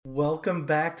Welcome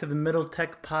back to the Middle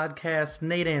Tech Podcast.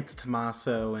 Nate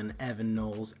Antetomaso and Evan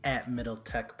Knowles at Middle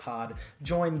Tech Pod,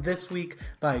 joined this week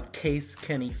by Case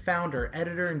Kenny, founder,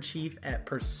 editor-in-chief at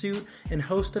Pursuit, and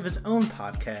host of his own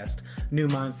podcast, New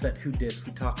Mindset Who Dis.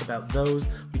 We talk about those,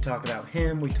 we talk about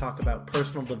him, we talk about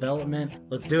personal development.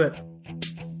 Let's do it.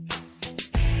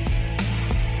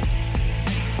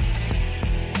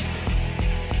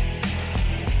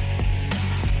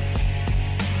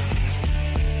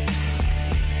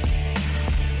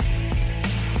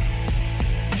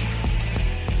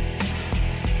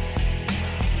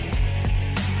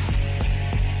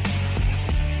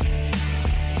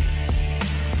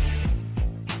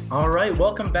 All right,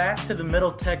 welcome back to the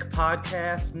Middle Tech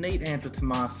Podcast. Nate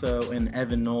Antetomaso and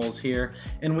Evan Knowles here,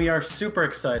 and we are super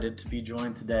excited to be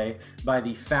joined today by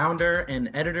the founder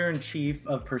and editor-in-chief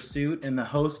of Pursuit and the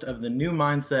host of the New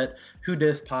Mindset Who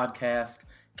Dis podcast,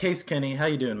 Case Kenny. How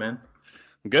you doing, man?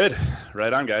 Good.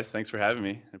 Right on, guys. Thanks for having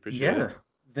me. I appreciate it.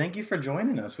 Thank you for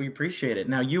joining us. We appreciate it.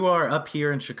 Now, you are up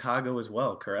here in Chicago as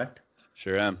well, correct?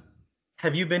 Sure am.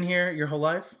 Have you been here your whole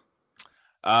life?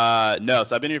 No,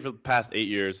 so I've been here for the past 8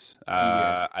 years.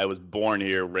 I was born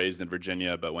here, raised in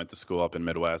Virginia, but went to school up in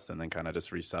Midwest and then kind of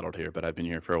just resettled here. But I've been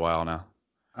here for a while now.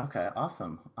 Okay,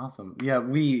 awesome. Yeah,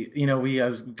 I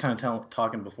was kind of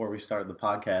talking before we started the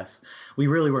podcast. We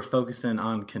really were focusing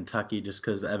on Kentucky just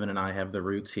because Evan and I have the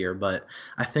roots here. But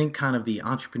I think kind of the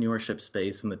entrepreneurship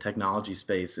space and the technology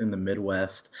space in the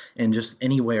Midwest and just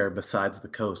anywhere besides the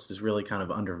coast is really kind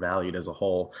of undervalued as a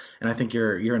whole. And I think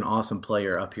you're an awesome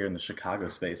player up here in the Chicago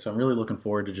space. So I'm really looking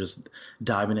forward to just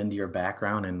diving into your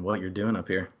background and what you're doing up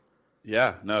here.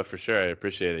 Yeah, no, for sure. I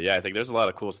appreciate it. Yeah, I think there's a lot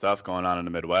of cool stuff going on in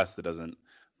the Midwest that doesn't,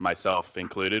 myself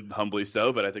included, humbly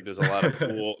so, but I think there's a lot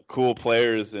of cool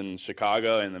players in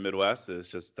Chicago and the Midwest. It's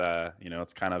just,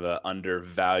 it's kind of an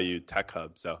undervalued tech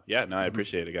hub. So yeah, no, I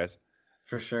appreciate it, guys.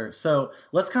 For sure. So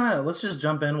let's just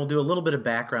jump in. We'll do a little bit of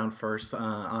background first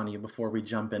on you before we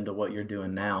jump into what you're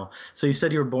doing now. So you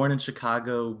said you were born in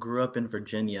Chicago, grew up in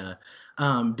Virginia.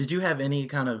 Did you have any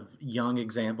kind of young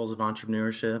examples of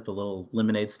entrepreneurship, a little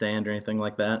lemonade stand or anything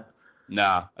like that?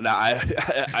 No,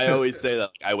 I always say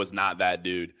that I was not that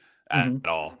dude at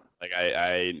all. Like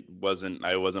I wasn't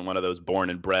one of those born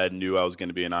and bred, knew I was going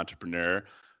to be an entrepreneur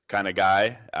kind of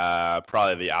guy.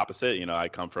 Probably the opposite. You know, I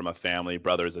come from a family,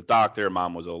 brother's a doctor,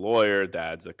 mom was a lawyer,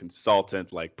 dad's a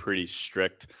consultant, like pretty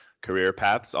strict career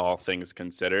paths, all things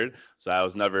considered. So I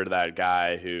was never that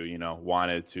guy who,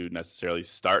 wanted to necessarily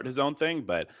start his own thing.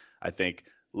 But I think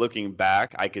looking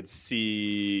back, I could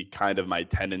see kind of my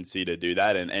tendency to do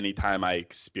that. And anytime I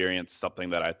experienced something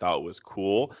that I thought was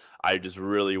cool, I just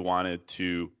really wanted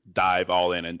to dive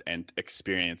all in and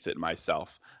experience it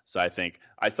myself. So I think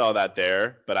I saw that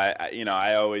there, but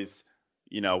I always,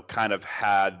 kind of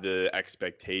had the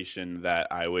expectation that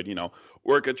I would,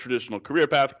 work a traditional career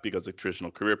path because a traditional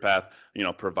career path,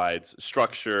 provides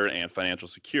structure and financial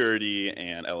security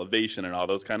and elevation and all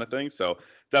those kind of things. So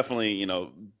definitely,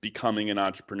 becoming an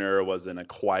entrepreneur was an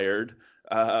acquired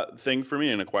thing for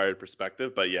me, an acquired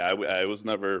perspective. But yeah, I was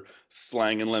never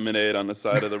slanging lemonade on the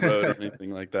side of the road or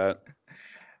anything like that.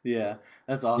 Yeah,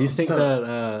 that's awesome. Do you think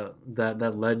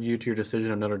that led you to your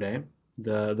decision at Notre Dame?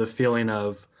 The feeling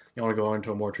of you want to go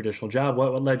into a more traditional job.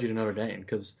 What led you to Notre Dame?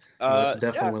 Because it's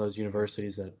definitely one of those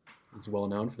universities that is well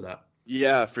known for that.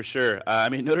 Yeah, for sure.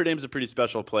 Notre Dame's a pretty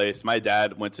special place. My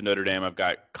dad went to Notre Dame. I've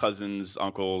got cousins,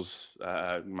 uncles.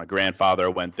 My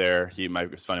grandfather went there.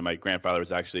 It's funny. My grandfather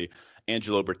was actually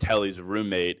Angelo Bertelli's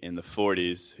roommate in the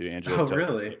 40s. Who Angelo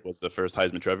Bertelli was the first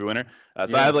Heisman Trophy winner.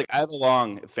 So I have a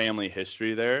long family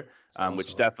history there,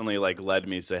 which definitely led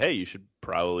me to say, hey, you should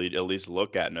probably at least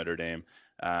look at Notre Dame.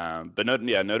 But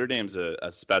Notre Dame's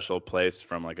a special place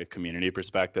from a community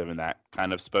perspective, and that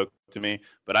kind of spoke to me.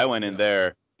 But I went in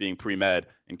there being pre-med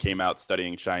and came out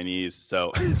studying Chinese.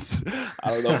 So I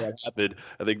don't know what happened.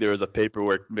 I think there was a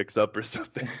paperwork mix-up or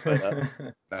something. But,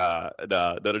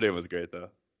 Notre Dame was great, though.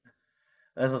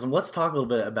 That's awesome. Let's talk a little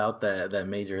bit about that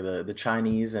major, the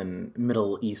Chinese and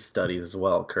Middle East studies as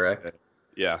well, correct?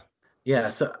 Yeah. Yeah,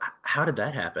 so how did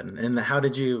that happen? And how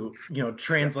did you,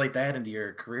 translate that into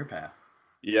your career path?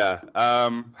 Yeah.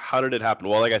 How did it happen?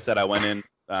 Well, like I said, I went in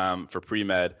for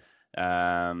pre-med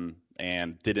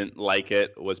and didn't like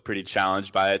it, was pretty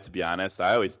challenged by it, to be honest.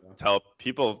 I always tell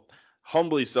people,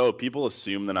 humbly so, people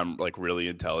assume that I'm really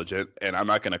intelligent, and I'm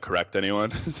not going to correct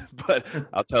anyone. But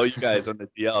I'll tell you guys on the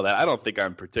DL that I don't think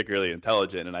I'm particularly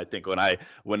intelligent. And I think when I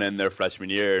went in there freshman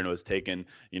year and was taking,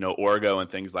 orgo and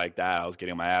things like that, I was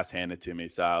getting my ass handed to me.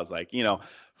 So I was like,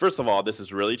 first of all, this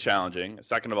is really challenging.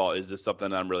 Second of all, is this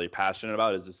something that I'm really passionate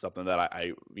about? Is this something that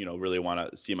I really want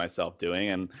to see myself doing?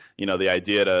 And, the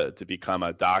idea to become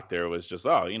a doctor was just,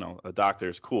 a doctor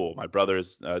is cool. My brother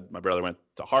went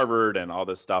to Harvard and all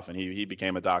this stuff, and he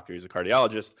became a doctor. He's a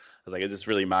cardiologist. I was like, is this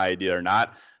really my idea or not?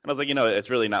 And I was like, it's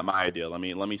really not my idea. Let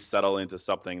me settle into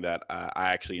something that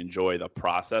I actually enjoy the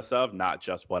process of, not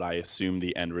just what I assume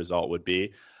the end result would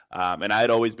be. And I had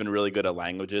always been really good at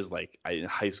languages. Like in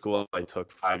high school, I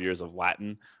took 5 years of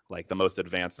Latin, like the most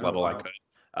advanced level I could.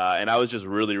 And I was just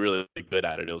really, really good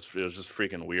at it. It was just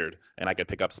freaking weird. And I could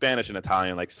pick up Spanish and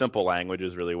Italian, like simple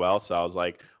languages really well. So I was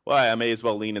like, well, I may as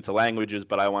well lean into languages,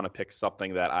 but I want to pick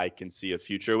something that I can see a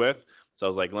future with. So I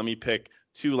was like, let me pick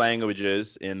 2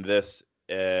 languages in this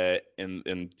in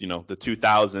the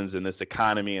 2000s, in this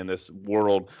economy, in this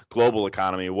global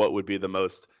economy. What would be the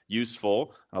most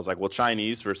useful? I was like, well,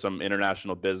 Chinese for some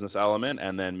international business element,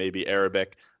 and then maybe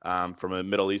Arabic from a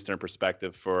Middle Eastern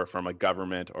perspective from a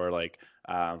government or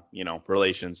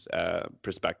relations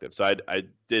perspective. So I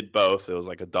did both. It was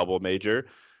like a double major.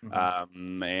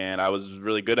 Mm-hmm. And I was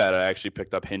really good at it. I actually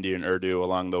picked up Hindi and Urdu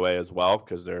along the way as well,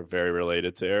 because they're very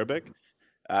related to Arabic.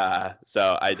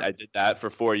 So I did that for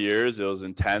 4 years. It was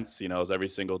intense, it was every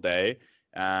single day.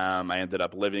 I ended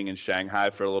up living in Shanghai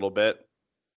for a little bit.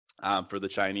 For the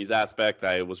Chinese aspect,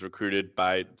 I was recruited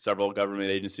by several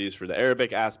government agencies for the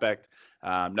Arabic aspect.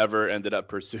 Never ended up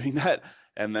pursuing that.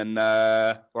 And then,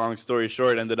 long story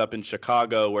short, ended up in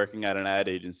Chicago working at an ad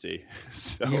agency.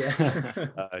 So,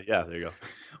 yeah, there you go.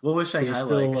 What was Shanghai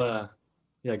like?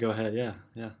 Yeah, go ahead.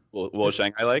 Yeah. What was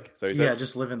Shanghai like? So yeah,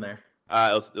 just living there.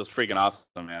 It was freaking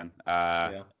awesome, man.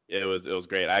 It was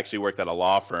great. I actually worked at a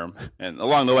law firm, and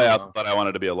along the way, I also thought I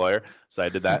wanted to be a lawyer, so I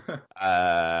did that.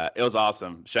 It was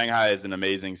awesome. Shanghai is an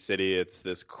amazing city. It's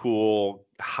this cool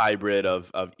hybrid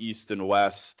of East and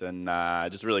West, and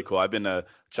just really cool. I've been to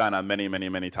China many, many,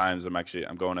 many times. I'm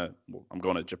going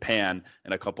to Japan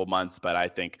in a couple months, but I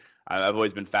think I've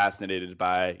always been fascinated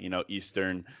by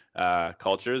Eastern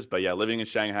cultures. But yeah, living in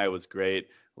Shanghai was great.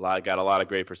 Got a lot of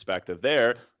great perspective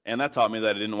there. And that taught me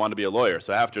that I didn't want to be a lawyer.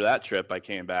 So after that trip, I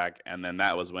came back, and then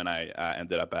that was when I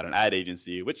ended up at an ad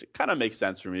agency, which kind of makes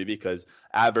sense for me because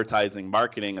advertising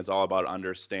marketing is all about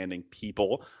understanding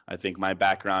people. I think my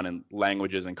background in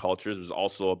languages and cultures was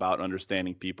also about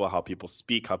understanding people, how people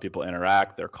speak, how people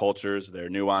interact, their cultures, their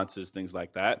nuances, things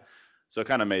like that. So it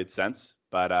kind of made sense.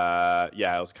 But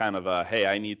it was kind of hey,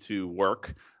 I need to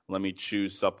work. Let me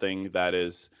choose something that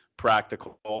is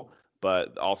practical,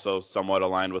 but also somewhat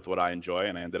aligned with what I enjoy.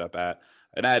 And I ended up at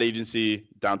an ad agency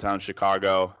downtown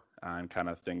Chicago, and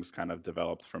things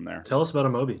developed from there. Tell us about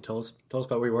Amobi. Tell us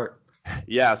about where you work.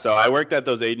 Yeah, so I worked at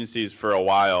those agencies for a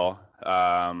while,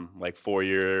 like 4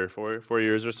 years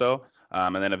or so,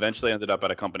 and then eventually ended up at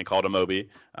a company called Amobi. It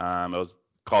was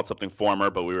called something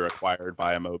former, but we were acquired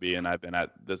by Amobi, and I've been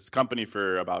at this company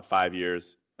for about 5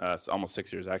 years, almost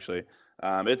 6 years actually.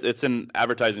 It's an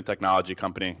advertising technology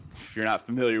company. If you're not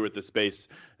familiar with the space,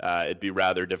 it'd be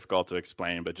rather difficult to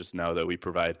explain, but just know that we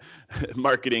provide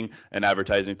marketing and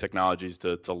advertising technologies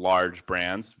to large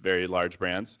brands, very large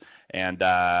brands. And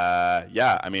I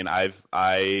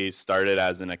started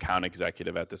as an account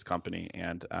executive at this company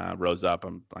and rose up.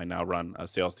 I now run a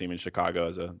sales team in Chicago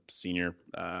as a senior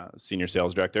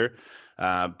sales director.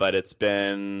 But it's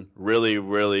been really,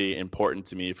 really important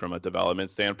to me from a development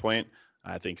standpoint.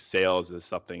 I think sales is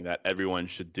something that everyone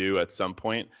should do at some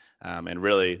point. And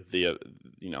really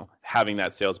having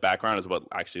that sales background is what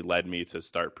actually led me to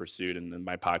start Pursuit and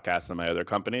my podcast and my other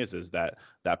companies, is that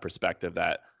perspective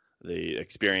that the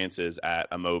experiences at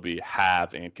Amobi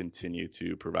have and continue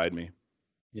to provide me.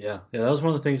 Yeah. That was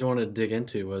one of the things I wanted to dig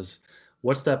into was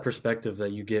what's that perspective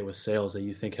that you get with sales that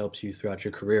you think helps you throughout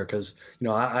your career? Because,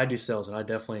 I do sales and I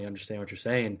definitely understand what you're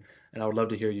saying. And I would love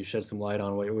to hear you shed some light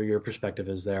on what your perspective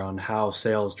is there on how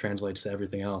sales translates to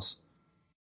everything else.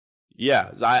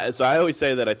 Yeah. So I always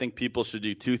say that I think people should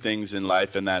do 2 things in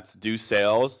life, and that's do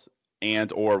sales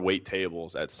and or wait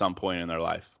tables at some point in their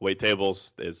life. Wait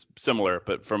tables is similar,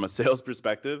 but from a sales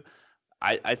perspective,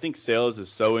 I think sales is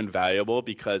so invaluable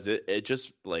because it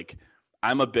just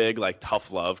I'm a big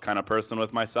tough love kind of person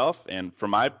with myself. And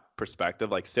from my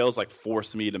perspective, sales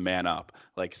force me to man up.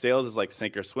 Sales is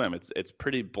sink or swim. It's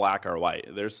pretty black or white.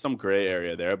 There's some gray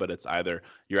area there, but it's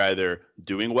you're either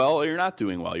doing well or you're not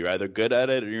doing well. You're either good at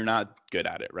it or you're not good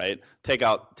at it, right? Take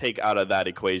out of that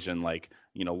equation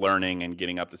learning and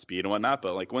getting up to speed and whatnot.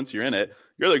 But once you're in it,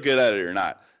 you're either good at it or you're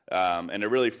not. And it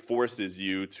really forces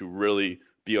you to really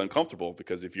be uncomfortable,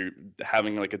 because if you're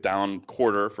having a down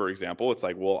quarter, for example, it's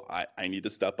I need to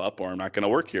step up or I'm not going to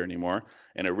work here anymore.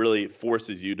 And it really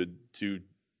forces you to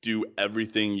do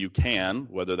everything you can,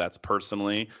 whether that's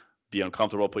personally, be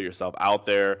uncomfortable, put yourself out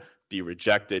there, be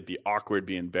rejected, be awkward,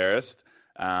 be embarrassed.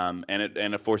 And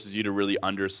it forces you to really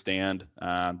understand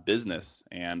business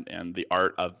and the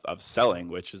art of selling,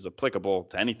 which is applicable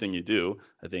to anything you do.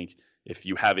 I think if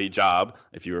you have a job,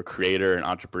 if you're a creator, an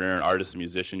entrepreneur, an artist, a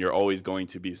musician, you're always going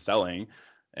to be selling.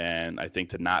 And I think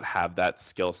to not have that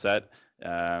skill set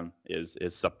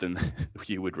is something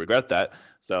you would regret that.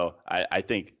 So I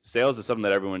think sales is something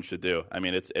that everyone should do. I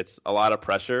mean, it's a lot of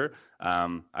pressure,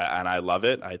 and I love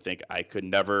it. I think I could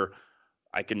never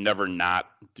not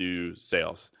do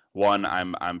sales. One,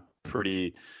 I'm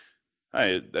pretty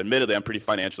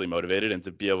financially motivated, and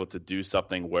to be able to do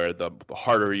something where the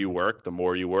harder you work, the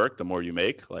more you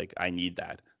make, like I need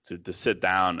that. To sit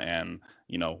down and,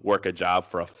 work a job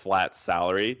for a flat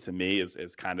salary, to me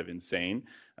is kind of insane.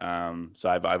 So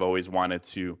I've always wanted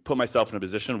to put myself in a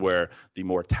position where the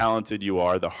more talented you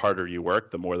are, the harder you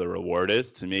work, the more the reward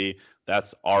is. To me,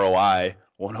 that's ROI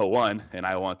 101, and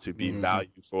I want to be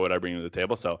valued for what I bring to the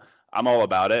table. So I'm all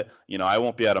about it. I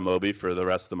won't be at a Moby for the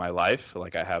rest of my life.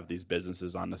 Like, I have these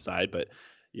businesses on the side, but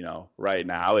right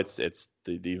now it's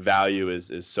the value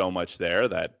is so much there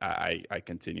that I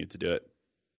continue to do it.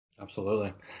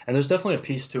 Absolutely. And there's definitely a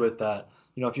piece to it that,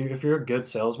 if you're a good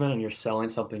salesman and you're selling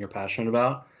something you're passionate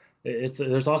about,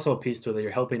 there's also a piece to it that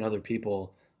you're helping other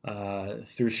people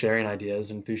through sharing ideas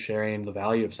and through sharing the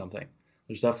value of something.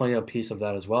 There's definitely a piece of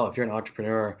that as well. If you're an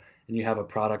entrepreneur and you have a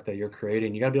product that you're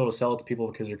creating, you got to be able to sell it to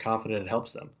people because you're confident it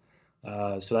helps them.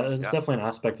 So that is definitely an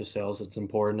aspect of sales that's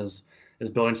important, is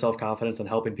building self-confidence and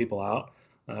helping people out.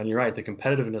 And you're right, the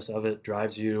competitiveness of it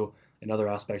drives you in other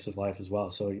aspects of life as well.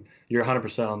 So you're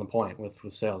 100% on the point with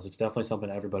sales. It's definitely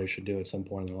something everybody should do at some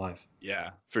point in their life.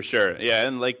 Yeah, for sure. Yeah,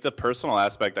 and like the personal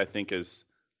aspect, I think, is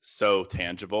so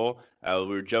tangible. We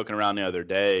were joking around the other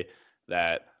day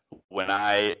that when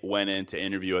I went in to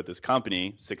interview at this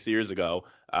company 6 years ago,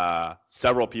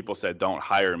 several people said, "Don't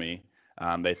hire me."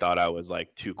 They thought I was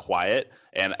like too quiet,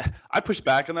 and I pushed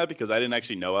back on that because I didn't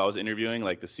actually know I was interviewing.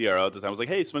 Like the CRO at the time was like,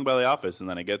 "Hey, swing by the office," and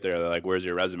then I get there, they're like, "Where's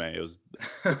your resume?" It was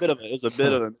a bit of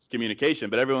a miscommunication,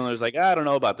 but everyone was like, "I don't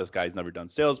know about this guy. He's never done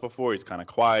sales before. He's kind of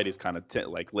quiet. He's kind of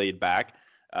like laid back."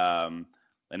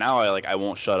 And now I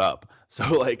won't shut up.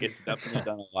 So like it's definitely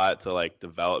done a lot to like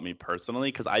develop me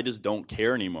personally, because I just don't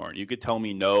care anymore. You could tell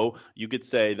me no, you could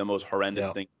say the most horrendous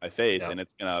thing in my face, and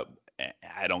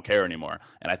I don't care anymore.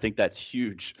 And I think that's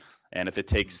huge. And if it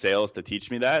takes sales to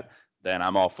teach me that, then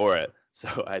I'm all for it.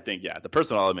 So I think, the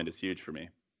personal element is huge for me.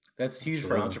 That's huge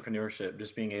for entrepreneurship,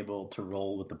 just being able to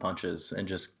roll with the punches and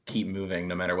just keep moving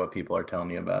no matter what people are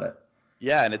telling you about it.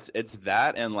 Yeah, and it's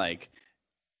that, and like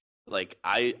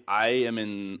I am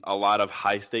in a lot of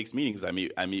high stakes meetings. I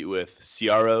meet with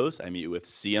CROs, I meet with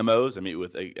CMOs, I meet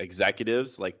with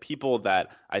executives, like people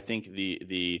that I think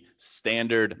the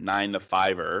standard 9 to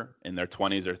 5er in their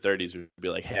 20s or 30s would be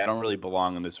like, "Hey, I don't really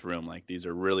belong in this room." Like, these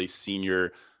are really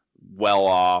senior,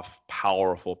 well-off,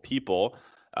 powerful people.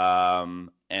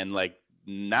 And like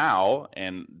now,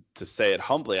 and to say it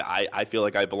humbly, I feel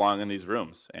like I belong in these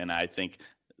rooms. And I think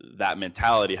that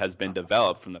mentality has been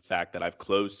developed from the fact that I've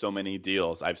closed so many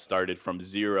deals. I've started from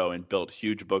zero and built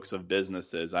huge books of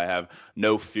businesses. I have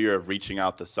no fear of reaching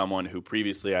out to someone who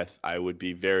previously I would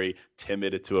be very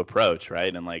timid to approach,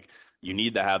 right? And like, you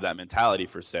need to have that mentality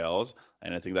for sales.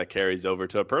 And I think that carries over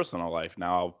to a personal life.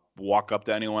 Now I'll walk up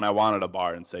to anyone I want at a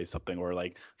bar and say something, or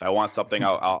like, if I want something,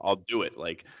 I'll do it.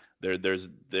 Like,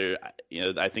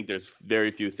 I think there's very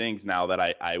few things now that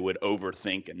I would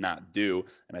overthink and not do,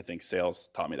 and I think sales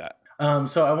taught me that.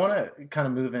 So I want to kind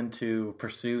of move into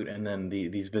Pursuit and then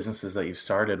these businesses that you've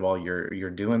started while you're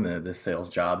doing this sales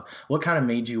job. What kind of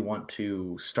made you want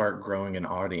to start growing an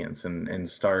audience and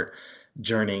start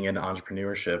journeying into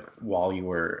entrepreneurship while you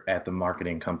were at the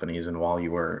marketing companies and while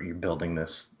you're building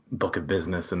this book of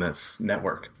business and this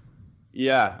network?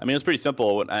 Yeah, I mean, it's pretty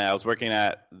simple. When I was at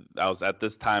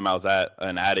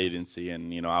an ad agency,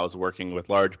 and I was working with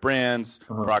large brands,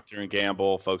 Procter and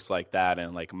Gamble, folks like that,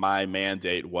 and like my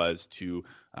mandate was to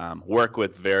work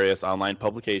with various online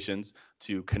publications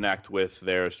to connect with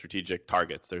their strategic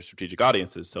targets, their strategic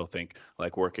audiences. So think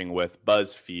like working with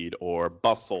BuzzFeed or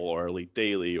Bustle or Elite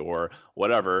Daily or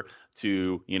whatever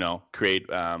to, create,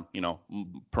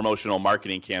 promotional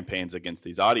marketing campaigns against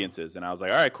these audiences. And I was like,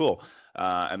 all right, cool.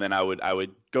 And then I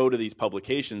would go to these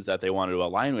publications that they wanted to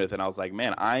align with. And I was like,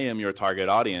 man, I am your target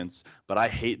audience, but I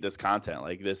hate this content.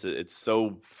 Like this, it's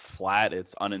so flat.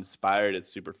 It's uninspired.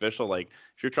 It's superficial. Like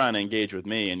if you're trying to engage with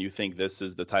me and you think this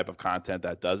is the type of content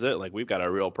that does it, like we've got a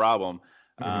real problem.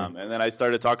 And then I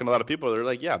started talking to a lot of people. They're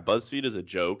like, yeah, BuzzFeed is a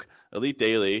joke. Elite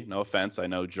Daily, no offense, I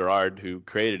know Gerard who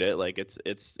created it. Like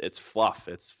it's fluff,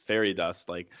 it's fairy dust.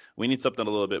 Like we need something a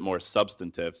little bit more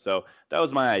substantive. So that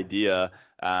was my idea.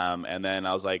 And then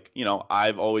I was like,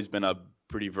 I've always been a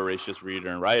pretty voracious reader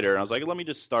and writer. And I was like, let me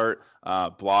just start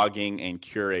blogging and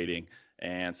curating.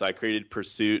 And so I created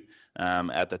Pursuit.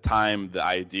 At the time, the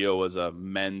idea was a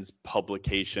men's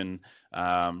publication,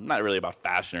 not really about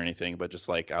fashion or anything, but just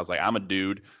like I was like, I'm a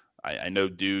dude. I know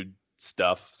dude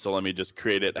stuff, so let me just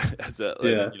create it as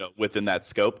within that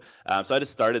scope. So I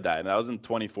just started that, and that was in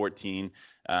 2014.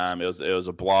 It was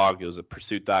a blog. It was at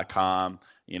Pursuit.com.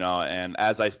 And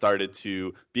as I started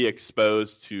to be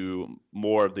exposed to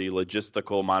more of the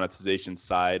logistical monetization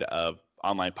side of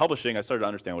online publishing, I started to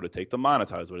understand what it takes to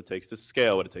monetize, what it takes to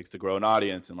scale, what it takes to grow an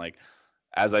audience. And like,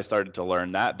 as I started to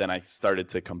learn that, then I started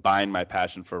to combine my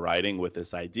passion for writing with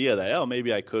this idea that,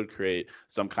 maybe I could create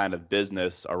some kind of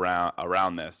business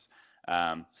around this.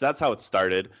 So that's how it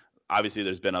started. Obviously,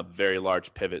 there's been a very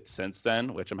large pivot since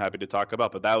then, which I'm happy to talk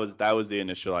about. But that was the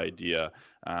initial idea,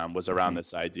 was around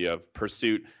this idea of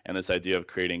pursuit and this idea of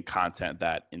creating content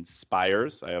that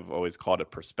inspires. I have always called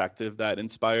it perspective that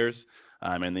inspires.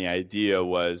 And the idea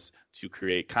was to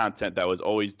create content that was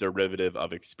always derivative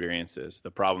of experiences.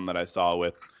 The problem that I saw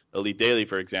with Elite Daily,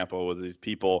 for example, was these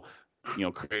people,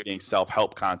 creating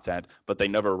self-help content, but they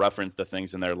never referenced the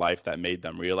things in their life that made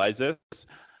them realize this.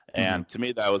 And to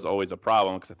me, that was always a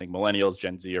problem, because I think millennials,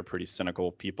 Gen Z are pretty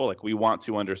cynical people. Like, we want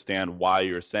to understand why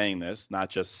you're saying this, not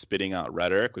just spitting out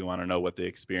rhetoric. We want to know what the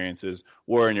experiences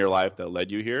were in your life that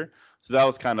led you here. So that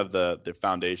was kind of the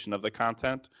foundation of the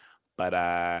content. But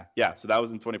so that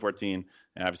was in 2014,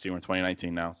 and obviously we're in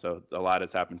 2019 now. So a lot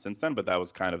has happened since then, but that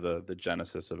was kind of the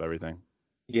genesis of everything.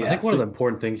 Yeah, I think one of the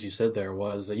important things you said there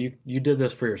was that you did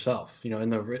this for yourself. In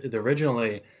the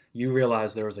originally, you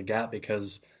realized there was a gap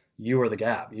because you were the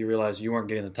gap. You realized you weren't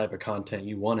getting the type of content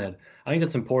you wanted. I think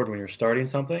that's important when you're starting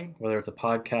something, whether it's a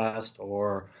podcast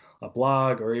or a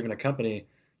blog or even a company.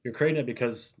 You're creating it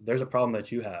because there's a problem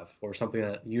that you have or something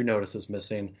that you notice is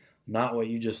missing, not what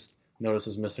you just notice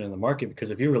is missing in the market.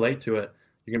 Because if you relate to it,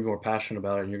 you're going to be more passionate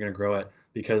about it, and you're going to grow it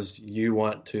because you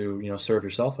want to serve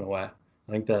yourself in a way.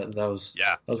 I think that was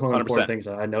one of the 100%. Important things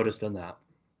that I noticed in that.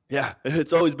 Yeah,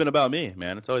 it's always been about me,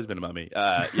 man. It's always been about me.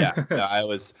 I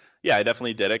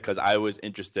definitely did it because I was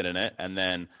interested in it. And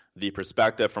then the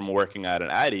perspective from working at an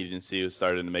ad agency was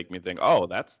starting to make me think, oh,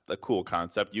 that's a cool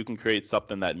concept. You can create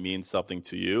something that means something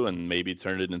to you and maybe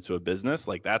turn it into a business.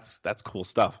 Like, that's cool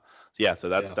stuff. So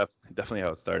that's definitely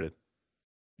how it started.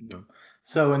 Yeah.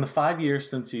 So in the 5 years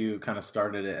since you kind of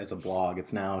started it as a blog,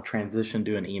 it's now transitioned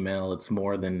to an email. It's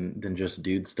more than just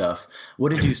dude stuff.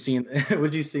 What did you see in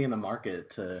the market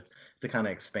to kind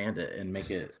of expand it and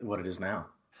make it what it is now?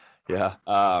 Yeah.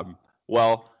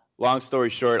 Well, long story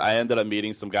short, I ended up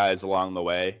meeting some guys along the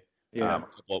way. Yeah.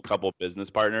 A couple business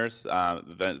partners.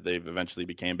 They've eventually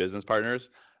became business partners.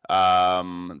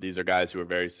 These are guys who are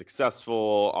very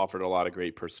successful, offered a lot of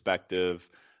great perspective.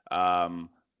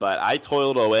 But I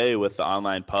toiled away with the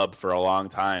online pub for a long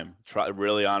time.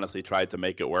 Really honestly tried to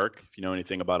make it work. If you know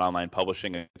anything about online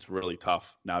publishing, it's really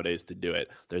tough nowadays to do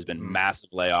it. There's been massive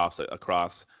layoffs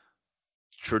across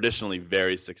traditionally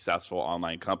very successful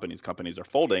online companies. Companies are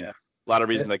folding. Yeah. A lot of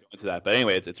reasons that go into that. But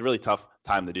anyway, it's a really tough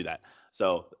time to do that.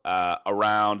 So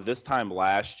around this time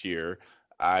last year,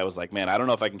 I was like, man, I don't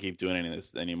know if I can keep doing any of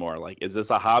this anymore. Like, is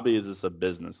this a hobby? Is this a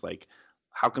business? Like,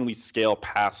 how can we scale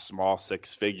past small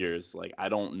six figures? Like, I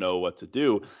don't know what to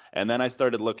do. And then I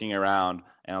started looking around,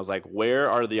 and I was like, where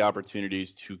are the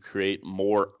opportunities to create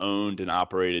more owned and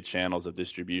operated channels of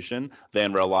distribution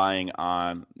than relying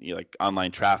on like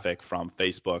online traffic from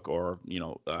Facebook or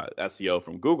SEO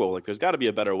from Google? Like, there's got to be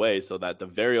a better way so that the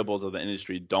variables of the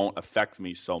industry don't affect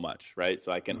me so much, right?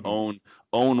 So I can own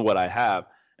what I have.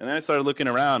 And then I started looking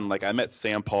around. Like, I met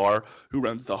Sam Parr, who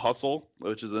runs The Hustle,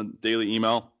 which is a daily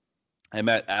email. I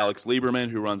met Alex Lieberman,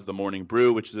 who runs The Morning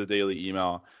Brew, which is a daily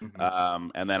email.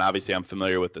 And then obviously I'm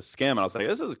familiar with The Skim. And I was like,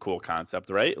 this is a cool concept,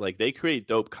 right? Like, they create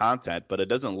dope content, but it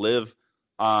doesn't live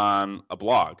on a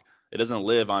blog. It doesn't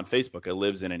live on Facebook. It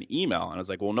lives in an email. And I was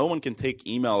like, well, no one can take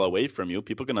email away from you.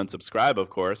 People can unsubscribe, of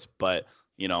course, but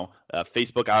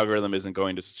Facebook algorithm isn't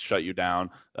going to shut you down.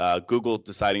 Google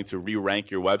deciding to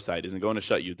re-rank your website isn't going to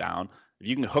shut you down. If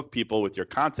you can hook people with your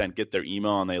content, get their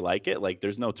email, and they like it, like,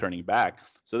 there's no turning back.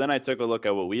 So then I took a look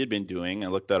at what we had been doing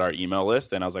and looked at our email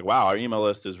list, and I was like, wow, our email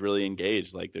list is really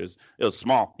engaged. Like it was a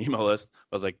small email list.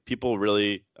 I was like, people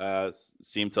really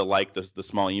seem to like the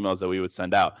small emails that we would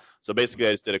send out. So basically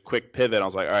I just did a quick pivot. I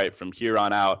was like, all right, from here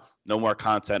on out, no more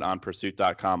content on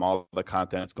Pursuit.com. All the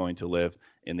content's going to live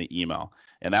in the email.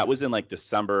 And that was in like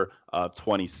December of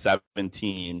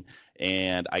 2017.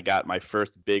 And I got my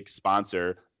first big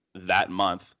sponsor that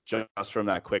month just from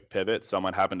that quick pivot.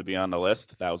 Someone happened to be on the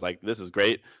list that was like, this is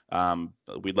great.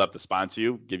 We'd love to sponsor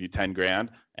you, give you 10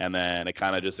 grand. And then it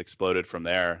kind of just exploded from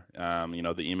there.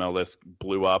 The email list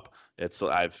blew up.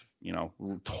 I've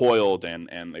toiled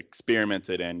and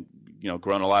experimented and,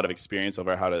 grown a lot of experience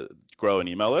over how to grow an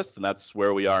email list. And that's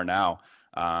where we are now,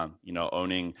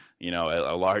 owning,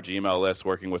 a large email list,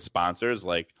 working with sponsors.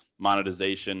 Like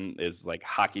monetization is like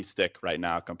hockey stick right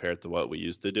now compared to what we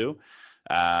used to do.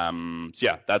 That's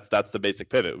the basic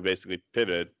pivot. We basically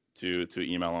pivoted to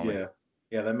email only.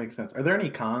 Yeah, that makes sense. Are there any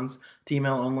cons to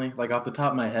email only? Like off the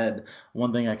top of my head,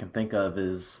 one thing I can think of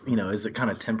is, is it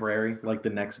kind of temporary? Like the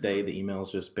next day the email is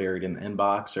just buried in the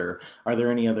inbox, or are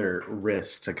there any other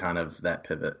risks to kind of that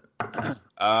pivot?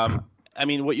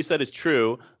 What you said is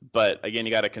true, but again,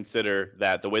 you got to consider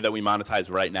that the way that we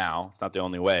monetize right now, it's not the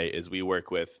only way, is we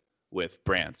work with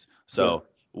brands. So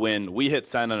when we hit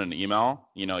send on an email,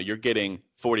 you're getting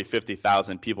 40,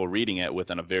 50,000 people reading it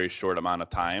within a very short amount of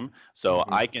time. So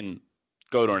I can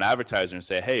go to an advertiser and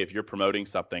say, hey, if you're promoting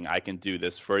something, I can do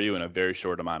this for you in a very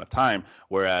short amount of time.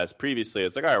 Whereas previously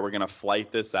it's like, all right, we're going to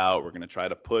flight this out. We're going to try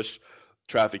to push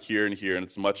traffic here and here. And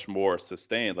it's much more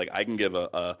sustained. Like I can give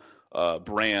a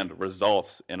brand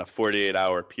results in a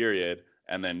 48-hour period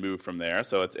and then move from there.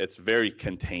 So it's very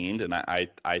contained. And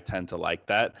I tend to like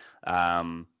that.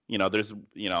 There's,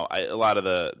 a lot of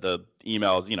the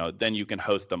emails, then you can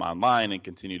host them online and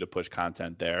continue to push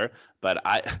content there. But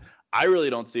I really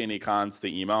don't see any cons to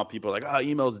email. People are like, oh,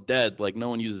 email's dead. Like no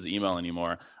one uses email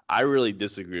anymore. I really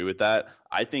disagree with that.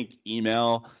 I think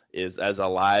email is as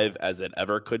alive as it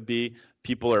ever could be.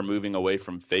 People are moving away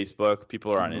from Facebook.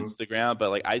 People are on Instagram.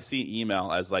 But like I see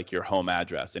email as like your home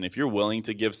address. And if you're willing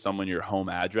to give someone your home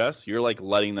address, you're like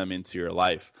letting them into your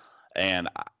life. And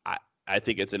I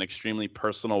think it's an extremely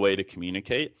personal way to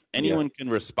communicate. Anyone can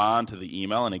respond to the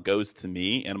email and it goes to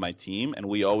me and my team and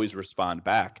we always respond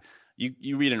back.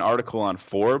 You read an article on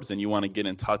Forbes and you want to get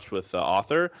in touch with the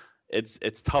author,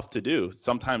 it's tough to do.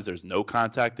 Sometimes there's no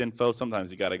contact info. Sometimes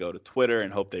you got to go to Twitter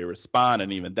and hope they respond.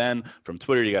 And even then from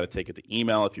Twitter, you got to take it to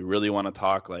email if you really want to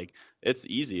talk. Like it's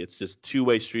easy. It's just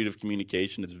two-way street of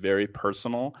communication. It's very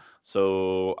personal.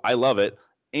 So I love it.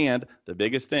 And the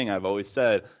biggest thing I've always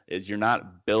said is you're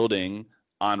not building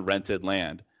on rented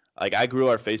land. Like I grew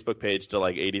our Facebook page to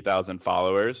like 80,000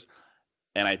 followers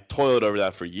and I toiled over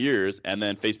that for years. And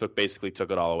then Facebook basically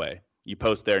took it all away. You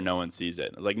post there, no one sees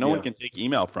it. It's like no one can take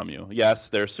email from you. Yes,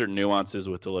 there are certain nuances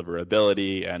with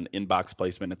deliverability and inbox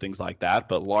placement and things like that.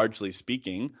 But largely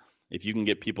speaking, if you can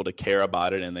get people to care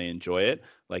about it and they enjoy it,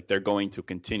 like they're going to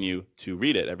continue to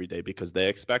read it every day because they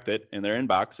expect it in their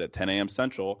inbox at 10 a.m.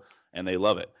 Central. And they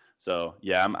love it. So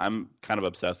yeah, I'm kind of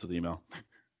obsessed with email.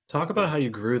 Talk about how you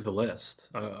grew the list.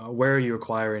 Where are you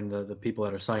acquiring the people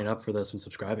that are signing up for this and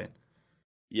subscribing?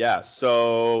 Yeah,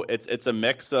 so it's a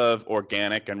mix of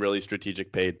organic and really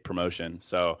strategic paid promotion.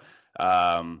 So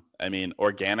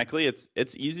organically,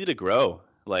 it's easy to grow.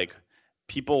 Like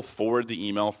people forward the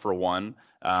email for one.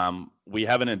 We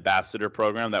have an ambassador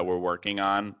program that we're working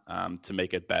on to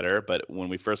make it better. But when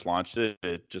we first launched it,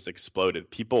 it just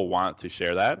exploded. People want to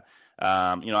share that.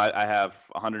 I have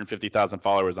 150,000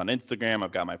 followers on Instagram.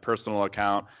 I've got my personal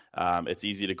account. It's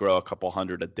easy to grow a couple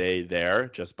hundred a day there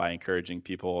just by encouraging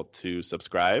people to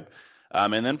subscribe.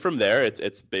 And then from there,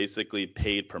 it's basically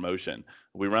paid promotion.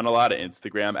 We run a lot of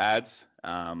Instagram ads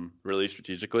really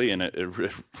strategically, and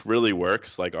it really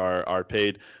works. Like our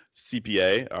paid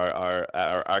CPA,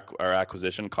 our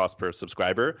acquisition cost per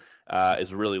subscriber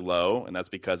is really low, and that's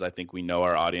because I think we know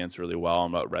our audience really well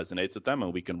and what resonates with them,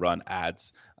 and we can run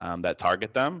ads that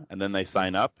target them, and then they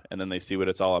sign up, and then they see what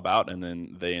it's all about, and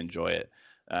then they enjoy it.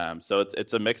 So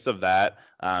it's a mix of that.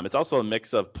 It's also a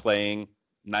mix of playing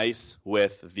nice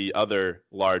with the other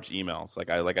large emails. Like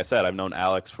I said, I've known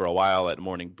Alex for a while at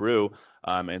Morning Brew,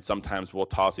 and sometimes we'll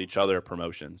toss each other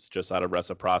promotions just out of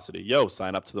reciprocity. Yo,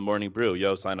 sign up to the Morning Brew.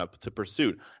 Yo, sign up to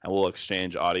Pursuit, and we'll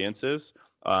exchange audiences,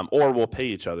 or we'll pay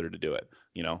each other to do it.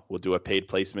 We'll do a paid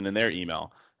placement in their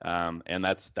email, and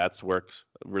that's worked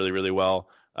really, really well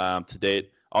to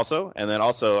date. Also,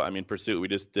 Pursuit, we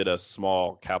just did a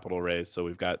small capital raise. So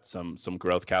we've got some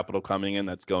growth capital coming in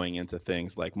that's going into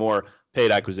things like more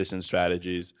paid acquisition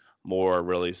strategies, more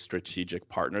really strategic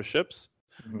partnerships.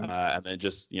 and then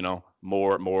just,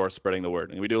 more spreading the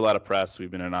word. And we do a lot of press.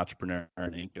 We've been an Entrepreneur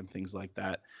Inc. and things like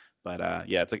that. But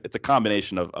it's a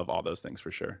combination of all those things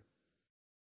for sure.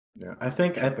 Yeah, I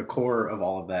think at the core of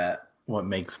all of that, what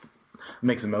makes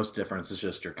the most difference is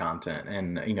just your content.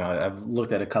 And I've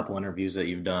looked at a couple interviews that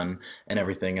you've done and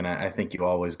everything, and I think you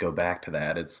always go back to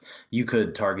that. It's, you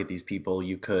could target these people,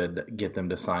 you could get them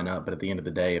to sign up, but at the end of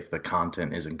the day, if the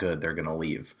content isn't good, they're going to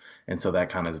leave. And so that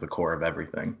kind of is the core of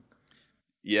everything.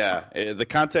 Yeah, the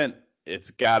content,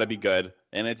 it's got to be good.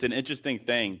 And it's an interesting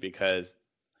thing because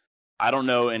I don't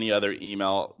know any other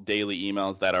daily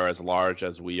emails that are as large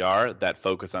as we are that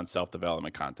focus on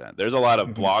self-development content. There's a lot of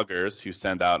bloggers who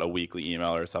send out a weekly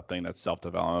email or something that's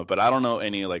self-development, but I don't know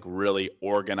any like really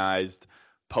organized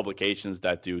publications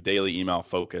that do daily email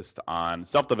focused on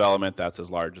self-development that's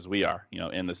as large as we are,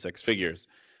 in the six figures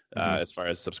as far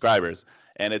as subscribers.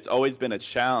 And it's always been a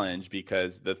challenge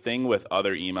because the thing with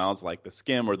other emails like the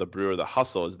Skim or the Brew or the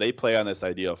Hustle is they play on this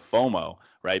idea of FOMO,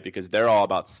 right? Because they're all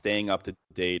about staying up to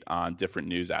date on different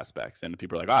news aspects. And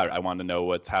people are like, I want to know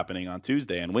what's happening on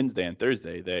Tuesday and Wednesday and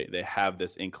Thursday. They have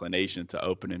this inclination to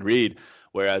open and read.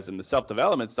 Whereas in the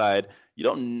self-development side, you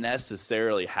don't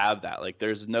necessarily have that. Like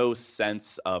there's no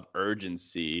sense of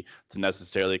urgency to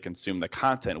necessarily consume the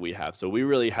content we have. So we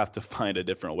really have to find a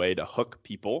different way to hook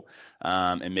people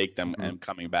and make them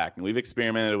coming back. And we've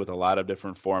experimented with a lot of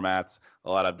different formats,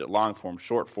 a lot of long form,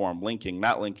 short form, linking,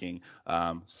 not linking,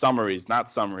 summaries,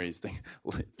 not summaries,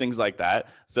 things like that.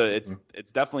 So it's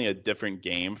definitely a different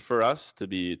game for us to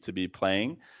be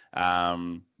playing.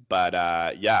 It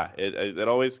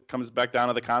always comes back down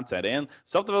to the content, and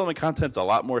self-development content's a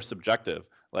lot more subjective.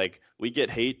 Like we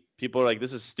get hate. People are like,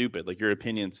 this is stupid. Like your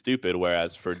opinion's stupid.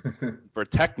 Whereas for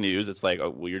tech news, it's like, oh,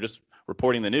 well, you're just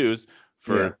reporting the news.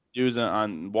 For news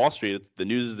on Wall Street, the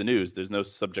news is the news. There's no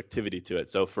subjectivity to it.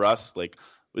 So for us, like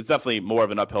it's definitely more of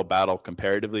an uphill battle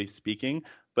comparatively speaking.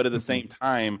 But at the same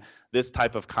time, this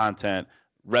type of content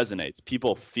resonates.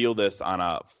 People feel this on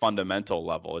a fundamental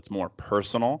level. It's more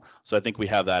personal. So I think we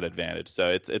have that advantage.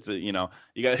 So it's you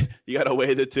got to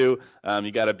weigh the two.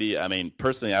 You got to be,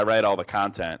 personally, I write all the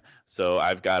content. So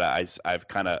I've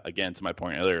kind of, again, to my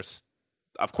point earlier,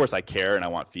 of course I care and I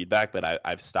want feedback, but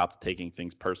I've stopped taking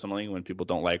things personally when people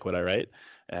don't like what I write.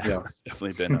 It's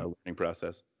definitely been a learning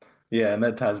process. Yeah. And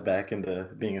that ties back into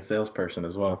being a salesperson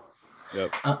as well.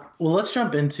 Yep. Well, let's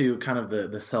jump into kind of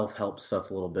the self-help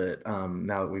stuff a little bit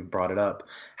now that we've brought it up.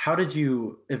 How did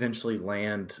you eventually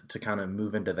land to kind of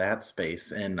move into that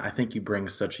space? And I think you bring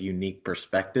such a unique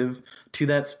perspective to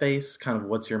that space. Kind of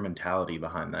what's your mentality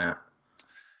behind that?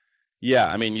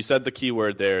 Yeah, you said the key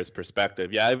word there is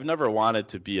perspective. Yeah, I've never wanted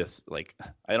to be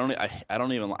I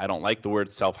don't like the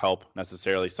word self-help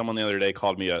necessarily. Someone the other day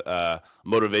called me a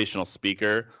motivational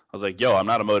speaker. I was like, yo, I'm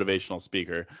not a motivational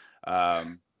speaker.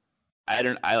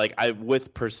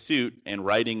 With pursuit and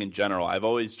writing in general, I've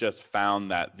always just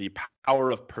found that the power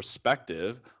of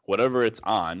perspective, whatever it's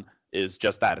on, is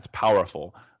just that. It's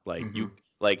powerful.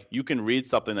 You can read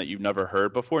something that you've never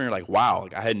heard before and you're like, wow,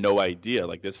 I had no idea.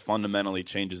 Like this fundamentally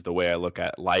changes the way I look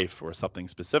at life or something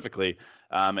specifically.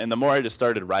 And the more I just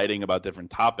started writing about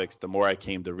different topics, the more I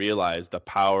came to realize the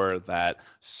power that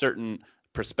certain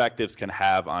perspectives can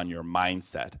have on your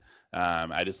mindset.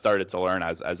 I just started to learn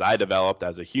as I developed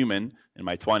as a human in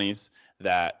my 20s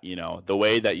that, the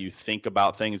way that you think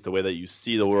about things, the way that you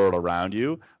see the world around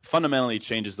you fundamentally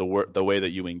changes the way that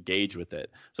you engage with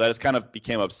it. So I just kind of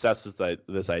became obsessed with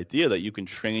this idea that you can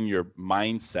train your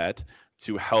mindset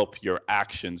to help your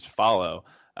actions follow.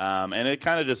 And it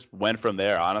kind of just went from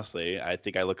there, honestly. I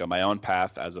think I look at my own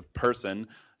path as a person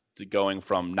to going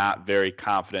from not very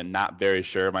confident, not very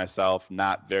sure of myself,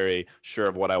 not very sure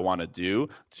of what I want to do,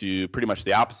 to pretty much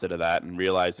the opposite of that, and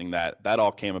realizing that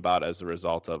all came about as a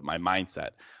result of my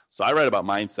mindset. So I write about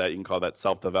mindset. You can call that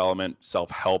self-development,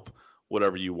 self-help,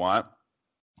 whatever you want.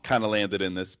 Kind of landed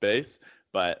in this space,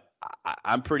 but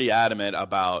I'm pretty adamant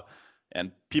about,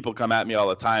 and people come at me all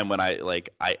the time when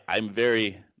I'm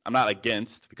not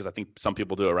against, because I think some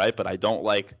people do it right, but I don't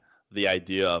like the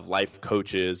idea of life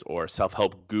coaches or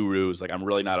self-help gurus. Like I'm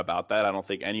really not about that. I don't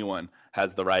think anyone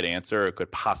has the right answer or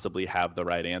could possibly have the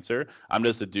right answer. I'm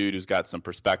just a dude who's got some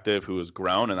perspective, who has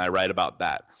grown, and I write about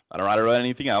that. I don't write about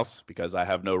anything else because I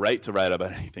have no right to write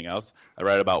about anything else. I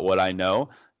write about what I know,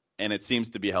 and it seems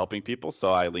to be helping people,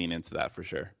 so I lean into that for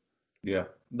sure. Yeah,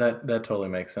 that totally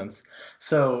makes sense.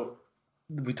 So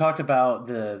we talked about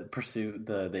the pursuit,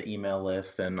 the email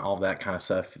list, and all that kind of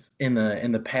stuff. In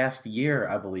the past year,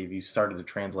 I believe you started to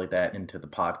translate that into the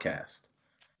podcast.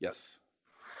 Yes.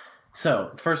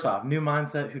 So first off, New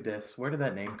Mindset Who Dis, where did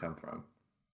that name come from?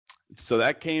 So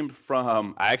that came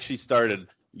from, I actually started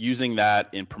using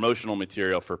that in promotional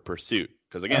material for Pursuit.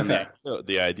 Because again,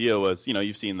 the idea was,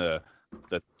 you've seen the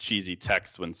cheesy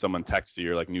text when someone texts you,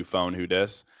 your like new phone, who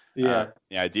dis? Yeah.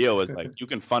 The idea was like you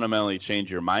can fundamentally change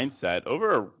your mindset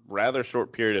over a rather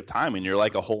short period of time, and you're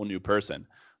like a whole new person.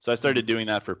 So I started doing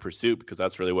that for Pursuit because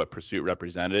that's really what Pursuit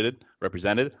represented.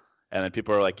 And then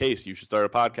people are like, Case, you should start a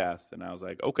podcast. And I was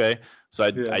like, okay. So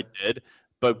I did.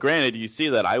 But granted, you see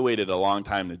that I waited a long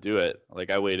time to do it. Like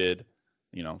I waited,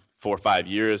 4 or 5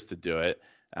 years to do it.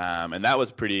 And that was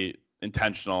pretty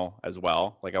intentional as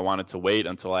well. Like I wanted to wait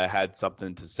until I had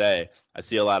something to say. I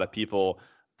see a lot of people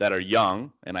that are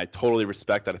young, and I totally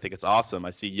respect that. I think it's awesome.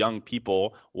 I see young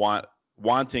people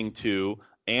wanting to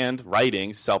and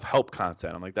writing self-help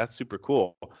content. I'm like, that's super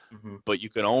cool. Mm-hmm. But you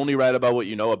can only write about what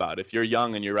you know about. If you're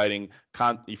young and you're writing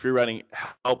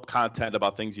help content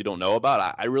about things you don't know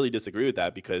about, I really disagree with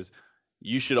that, because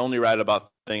you should only write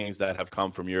about things that have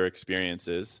come from your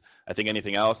experiences. I think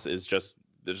anything else is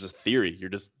there's just theory. You're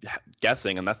just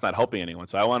guessing, and that's not helping anyone.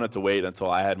 So I wanted to wait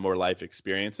until I had more life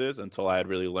experiences, until I had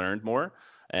really learned more,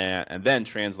 and then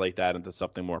translate that into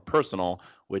something more personal,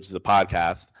 which is the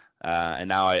podcast. And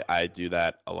now I do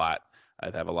that a lot. I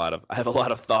have a lot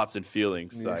of thoughts and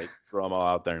feelings, so I throw them all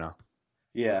out there now.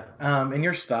 Yeah. And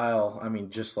your style, I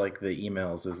mean, just like the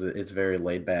emails, it's very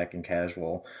laid back and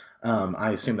casual.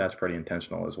 I assume that's pretty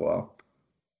intentional as well.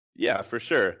 Yeah, for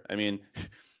sure. I mean,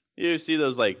 you see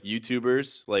those like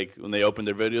YouTubers, like when they open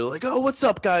their video, like, "Oh, what's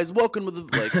up, guys? Welcome to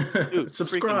the dude,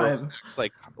 subscribe." It's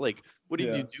like, what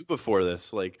did you do before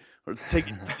this? Like, or take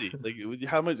it easy. Like,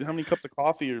 how many cups of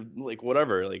coffee or like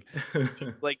whatever? Like,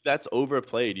 like that's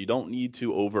overplayed. You don't need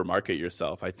to overmarket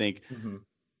yourself. I think. Mm-hmm.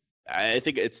 I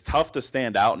think it's tough to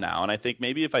stand out now, and I think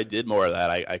maybe if I did more of that,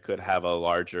 I could have a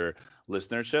larger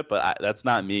listenership. But that's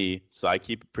not me, so I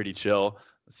keep it pretty chill.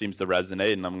 Seems to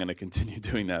resonate, and I'm going to continue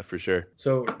doing that for sure.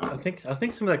 So I think some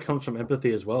of that comes from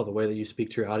empathy as well, the way that you speak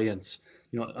to your audience,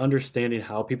 understanding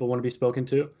how people want to be spoken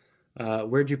to.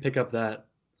 Where'd you pick up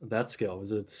that skill?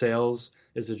 Is it sales?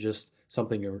 Is it just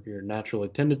something you're naturally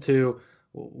tended to?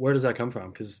 Where does that come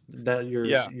from? Because that your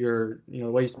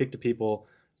the way you speak to people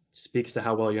speaks to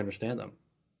how well you understand them.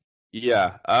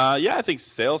 Yeah. I think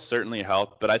sales certainly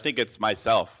helped, but I think it's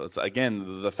myself. It's,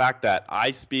 again, the fact that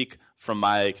I speak from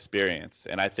my experience,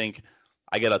 and I think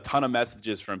I get a ton of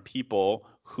messages from people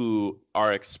who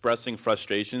are expressing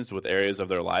frustrations with areas of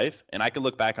their life, and I can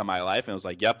look back on my life and it was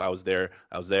like, yep, I was there.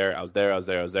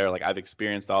 Like I've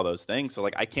experienced all those things. So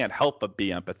like I can't help but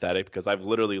be empathetic because I've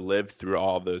literally lived through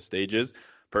all of those stages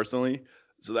personally.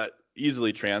 So that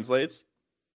easily translates.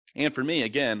 And for me,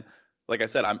 again, like I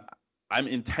said, I'm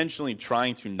intentionally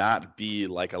trying to not be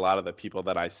like a lot of the people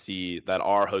that I see that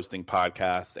are hosting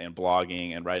podcasts and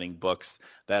blogging and writing books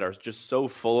that are just so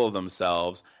full of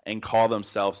themselves and call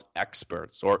themselves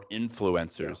experts or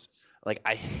influencers. Yeah. Like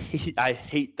I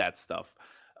hate that stuff.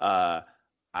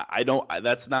 I don't.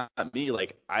 That's not me.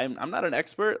 Like I'm not an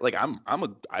expert. Like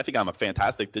I think I'm a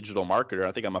fantastic digital marketer.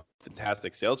 I think I'm a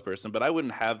fantastic salesperson. But I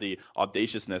wouldn't have the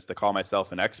audaciousness to call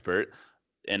myself an expert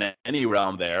in any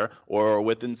realm there, or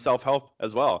within self-help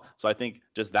as well. So I think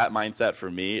just that mindset for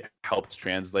me helps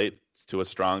translate to a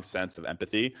strong sense of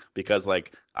empathy, because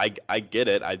like I get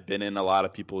it. I've been in a lot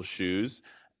of people's shoes,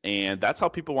 and that's how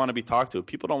people want to be talked to.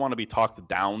 People don't want to be talked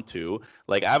down to.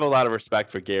 Like I have a lot of respect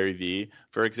for Gary Vee,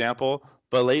 for example,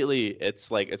 but lately it's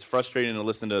frustrating to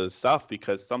listen to his stuff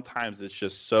because sometimes it's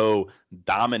just so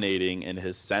dominating in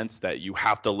his sense that you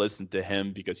have to listen to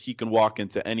him because he can walk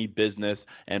into any business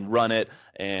and run it.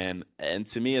 And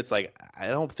to me, it's like, I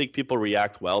don't think people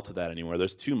react well to that anymore.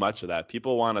 There's too much of that.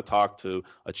 People want to talk to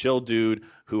a chill dude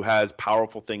who has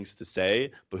powerful things to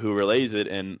say, but who relays it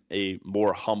in a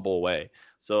more humble way.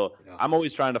 So I'm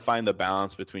always trying to find the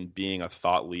balance between being a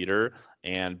thought leader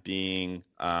and being,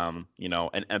 an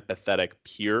empathetic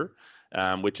peer,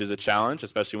 which is a challenge,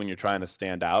 especially when you're trying to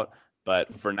stand out.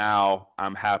 But for now,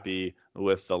 I'm happy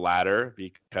with the latter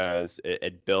because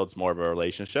it builds more of a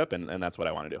relationship, and that's what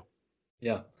I want to do.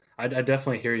 Yeah, I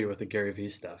definitely hear you with the Gary Vee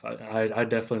stuff. I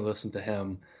definitely listened to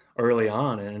him early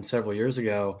on and several years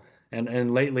ago.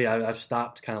 And lately, I've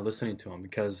stopped kind of listening to him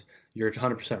because you're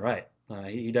 100% right.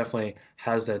 He definitely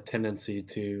has that tendency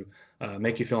to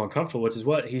make you feel uncomfortable, which is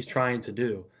what he's trying to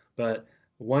do. But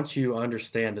once you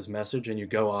understand his message and you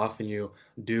go off and you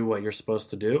do what you're supposed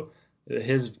to do,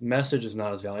 his message is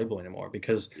not as valuable anymore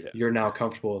because you're now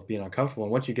comfortable with being uncomfortable.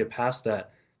 And once you get past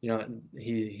that,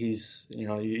 he's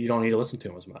you don't need to listen to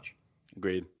him as much.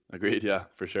 Agreed. Yeah,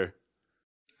 for sure.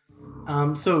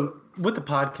 So with the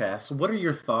podcast, what are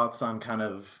your thoughts on kind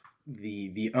of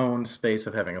the own space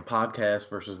of having a podcast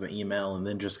versus the email, and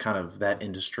then just kind of that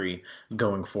industry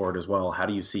going forward as well. How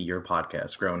do you see your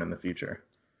podcast growing in the future?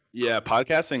 Yeah,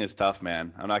 podcasting is tough,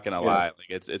 man. I'm not gonna lie. Like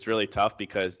it's really tough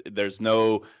because there's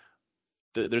no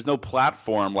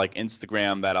platform like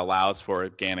Instagram that allows for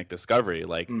organic discovery.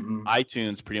 Like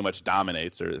iTunes pretty much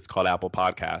dominates, or it's called Apple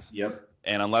Podcasts. Yep.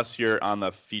 And unless you're on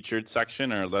the featured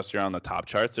section or unless you're on the top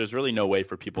charts, there's really no way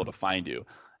for people to find you.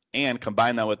 And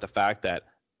combine that with the fact that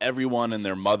everyone and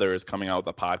their mother is coming out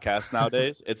with a podcast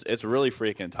nowadays, it's really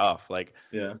freaking tough. Like,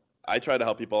 yeah, I try to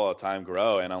help people all the time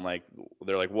grow, and I'm like,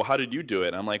 they're like, well, how did you do it?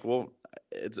 And I'm like, well,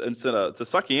 it's a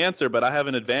sucky answer, but I have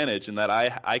an advantage in that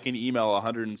I can email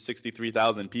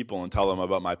 163,000 people and tell them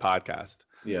about my podcast.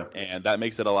 Yeah. And that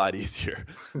makes it a lot easier.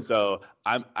 So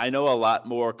I know a lot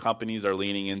more companies are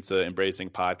leaning into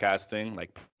embracing podcasting,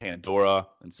 like Pandora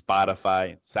and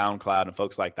Spotify and SoundCloud and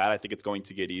folks like that. I think it's going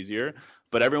to get easier,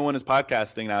 but everyone is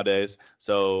podcasting nowadays.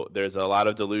 So there's a lot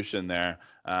of dilution there.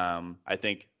 I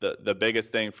think the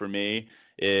biggest thing for me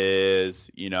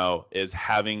is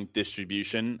having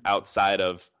distribution outside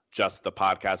of just the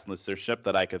podcast listenership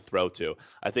that I could throw to.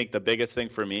 I think the biggest thing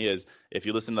for me is if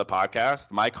you listen to the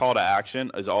podcast, my call to action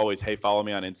is always, hey, follow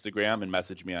me on Instagram and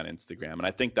message me on Instagram. And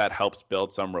I think that helps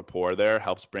build some rapport there,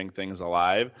 helps bring things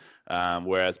alive.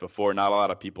 Whereas before, not a lot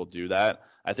of people do that.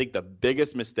 I think the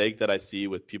biggest mistake that I see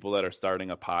with people that are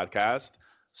starting a podcast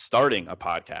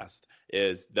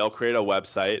is they'll create a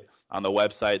website. On the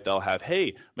website, they'll have,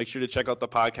 hey, make sure to check out the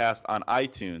podcast on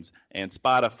iTunes and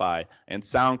Spotify and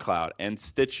SoundCloud and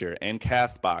Stitcher and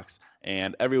CastBox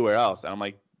and everywhere else. And I'm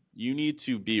like, you need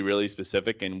to be really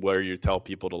specific in where you tell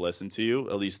people to listen to you,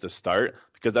 at least to start,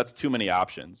 because that's too many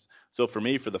options. So for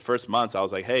me, for the first months, I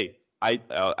was like, hey,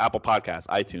 Apple Podcasts,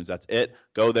 iTunes, that's it.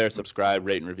 Go there, subscribe,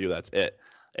 rate, and review, that's it.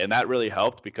 And that really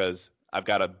helped because I've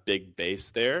got a big base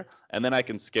there, and then I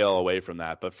can scale away from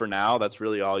that. But for now, that's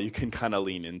really all you can kind of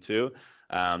lean into.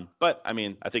 But I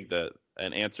mean, I think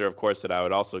an answer, of course, that I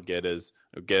would also give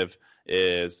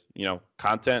is,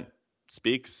 content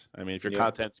speaks. I mean, if your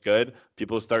content's good,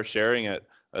 people start sharing it.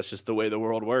 That's just the way the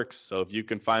world works. So if you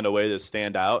can find a way to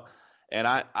stand out, and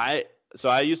I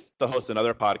used to host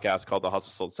another podcast called The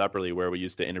Hustle Sold Separately, where we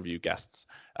used to interview guests,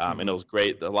 and it was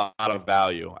great, a lot of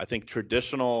value. I think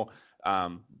traditional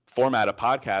format of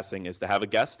podcasting is to have a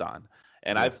guest on.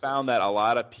 And I've found that a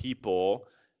lot of people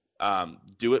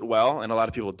do it well, and a lot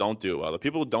of people don't do it well. The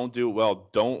people who don't do it well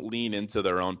don't lean into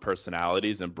their own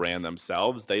personalities and brand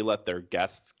themselves. They let their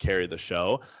guests carry the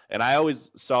show. And I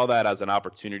always saw that as an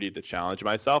opportunity to challenge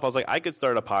myself. I was like, I could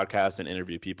start a podcast and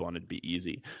interview people and it'd be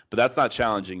easy. But that's not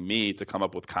challenging me to come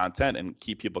up with content and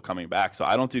keep people coming back. So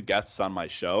I don't do guests on my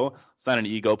show. It's not an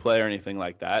ego play or anything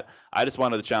like that. I just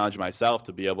wanted to challenge myself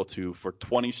to be able to, for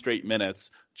 20 straight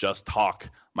minutes, just talk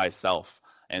myself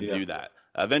and do that.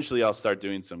 Eventually, I'll start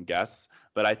doing some guests,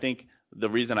 but I think the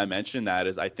reason I mention that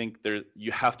is I think you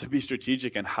have to be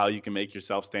strategic in how you can make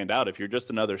yourself stand out. If you're just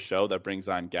another show that brings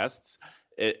on guests,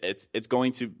 it's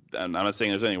going to. And I'm not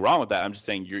saying there's anything wrong with that. I'm just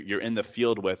saying you're in the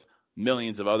field with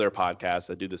millions of other podcasts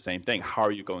that do the same thing. How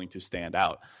are you going to stand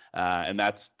out? And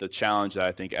that's the challenge that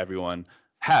I think everyone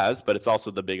has, but it's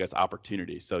also the biggest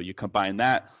opportunity. So you combine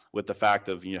that with the fact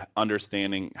of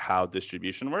understanding how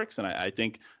distribution works. And I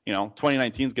think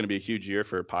 2019 is going to be a huge year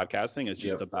for podcasting. It's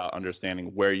just about understanding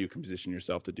where you can position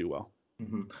yourself to do well.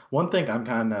 Mm-hmm. One thing I'm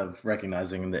kind of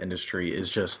recognizing in the industry is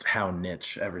just how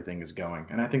niche everything is going.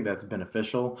 And I think that's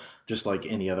beneficial, just like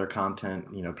any other content,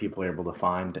 people are able to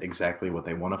find exactly what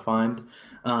they want to find.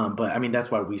 But I mean, that's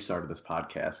why we started this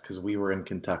podcast, because we were in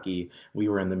Kentucky, we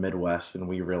were in the Midwest, and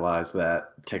we realized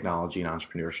that technology and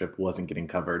entrepreneurship wasn't getting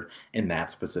covered in that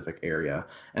specific area.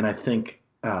 And I think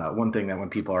one thing that when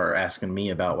people are asking me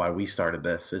about why we started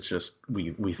this, it's just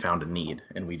we found a need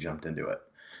and we jumped into it.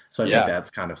 So I think that's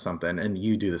kind of something, and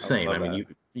you do the same. I mean,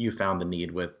 you found the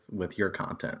need with your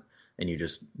content, and you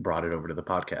just brought it over to the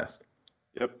podcast.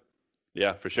 Yep.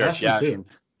 Yeah, for sure.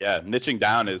 Niching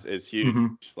down is huge.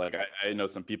 Mm-hmm. Like I know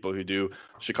some people who do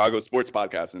Chicago sports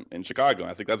podcasts in Chicago.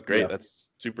 I think that's great. Yeah.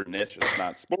 That's super niche. It's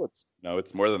not sports. No,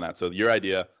 it's more than that. So your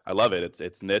idea, I love it.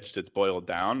 It's niched, it's boiled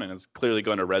down, and it's clearly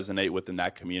going to resonate within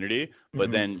that community.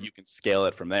 But then you can scale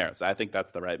it from there. So I think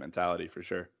that's the right mentality for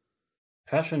sure.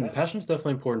 Passion's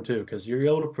definitely important too, because you're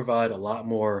able to provide a lot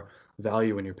more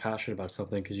value when you're passionate about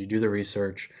something, because you do the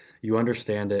research, you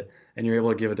understand it, and you're able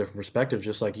to give a different perspective,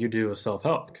 just like you do with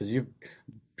self-help, because you've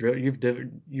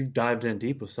dived in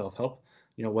deep with self-help.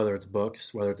 Whether it's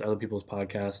books, whether it's other people's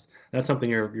podcasts, that's something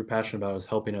you're passionate about, is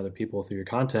helping other people through your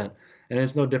content. And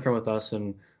it's no different with us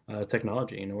in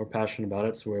technology. We're passionate about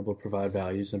it, so we're able to provide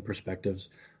values and perspectives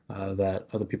that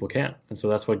other people can't. And so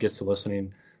that's what gets the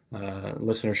listening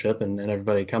listenership and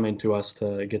everybody coming to us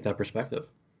to get that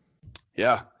perspective.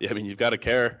 Yeah. I mean, you've got to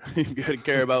care. You've got to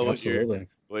care about what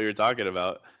you're talking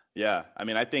about. Yeah. I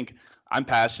mean, I think I'm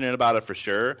passionate about it for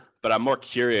sure, but I'm more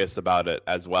curious about it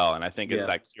as well. And I think it's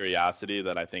that curiosity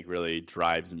that I think really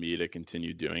drives me to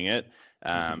continue doing it.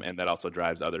 And that also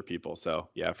drives other people. So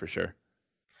yeah, for sure.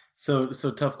 So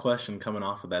tough question coming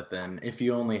off of that then. If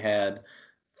you only had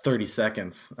 30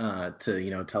 seconds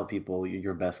to tell people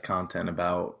your best content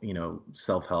about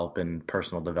self-help and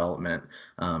personal development,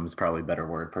 is probably a better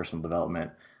word, personal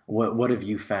development. What have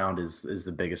you found is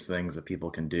the biggest things that people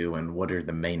can do, and what are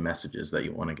the main messages that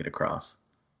you want to get across?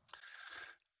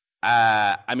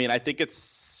 I mean, I think it's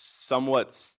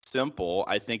somewhat simple.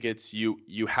 I think it's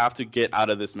you have to get out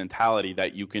of this mentality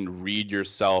that you can read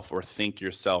yourself or think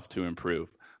yourself to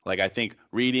improve. Like, I think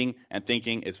reading and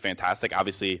thinking is fantastic.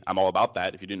 Obviously, I'm all about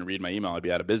that. If you didn't read my email, I'd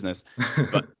be out of business.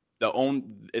 But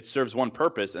it serves one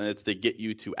purpose, and it's to get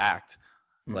you to act.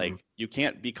 Mm-hmm. Like, you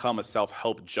can't become a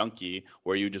self-help junkie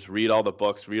where you just read all the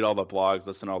books, read all the blogs,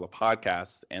 listen to all the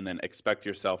podcasts, and then expect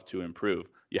yourself to improve.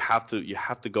 You have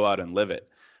to go out and live it.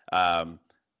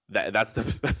 That's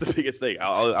the biggest thing.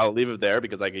 I'll leave it there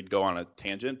because I could go on a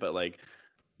tangent, but like,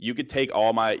 you could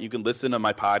you can listen to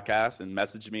my podcast and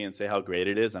message me and say how great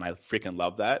it is, and I freaking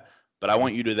love that. But I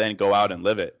want you to then go out and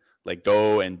live it. Like,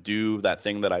 go and do that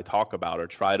thing that I talk about, or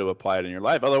try to apply it in your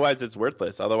life. Otherwise, it's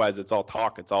worthless. Otherwise, it's all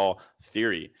talk. It's all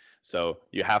theory. So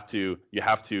you have to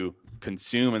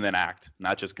consume and then act,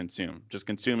 not just consume. Just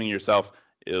consuming yourself,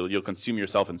 you'll consume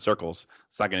yourself in circles.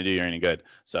 It's not going to do you any good.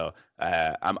 So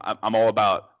I'm all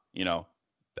about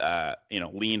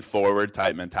lean forward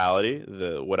type mentality.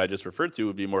 What I just referred to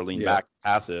would be more lean back,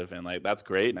 passive, and like, that's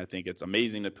great. And I think it's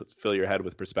amazing to fill your head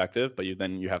with perspective, but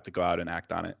you have to go out and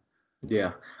act on it.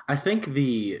 Yeah, I think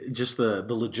the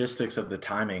logistics of the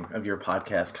timing of your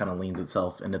podcast kind of leans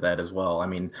itself into that as well. I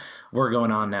mean, we're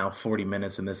going on now 40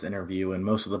 minutes in this interview, and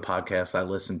most of the podcasts I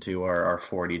listen to are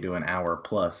 40 to an hour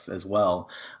plus as well.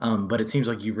 But it seems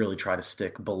like you really try to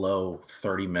stick below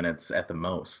 30 minutes at the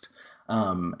most.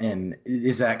 And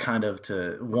is that kind of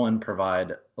to, one, provide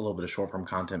a little bit of short form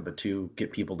content, but two,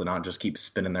 get people to not just keep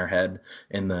spinning their head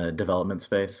in the development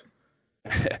space?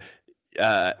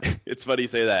 It's funny you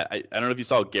say that. I don't know if you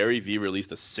saw Gary Vee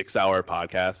released a 6-hour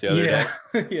podcast the other day.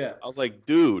 Yeah. I was like,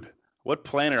 dude, what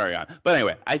planet are you on? But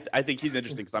anyway, I think he's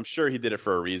interesting because I'm sure he did it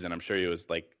for a reason. I'm sure he was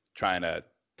like trying to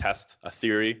test a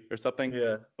theory or something.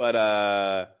 Yeah. But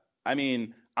I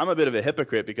mean, I'm a bit of a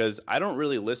hypocrite because I don't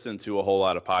really listen to a whole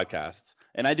lot of podcasts.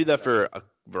 And I do that for a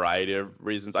variety of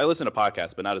reasons. I listen to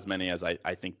podcasts, but not as many as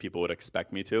I think people would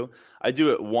expect me to. I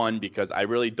do it, one, because I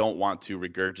really don't want to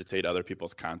regurgitate other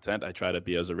people's content. I try to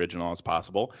be as original as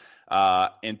possible.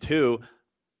 And two,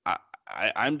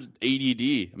 I'm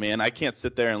ADD, man. I can't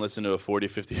sit there and listen to a 40,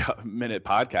 50-minute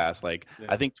podcast. Like,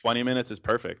 I think 20 minutes is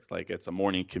perfect. Like, it's a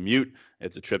morning commute.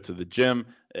 It's a trip to the gym.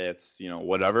 It's,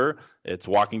 whatever. It's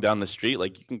walking down the street.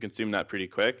 Like, you can consume that pretty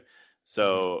quick.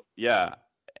 So, yeah.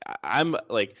 I'm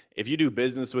like, if you do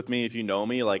business with me, if you know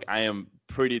me, like, I am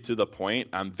pretty to the point.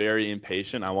 I'm very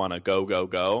impatient. I want to go, go,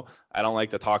 go. I don't like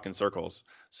to talk in circles.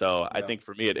 So I think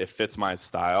for me, it fits my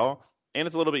style, and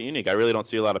it's a little bit unique. I really don't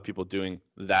see a lot of people doing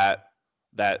that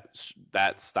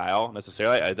style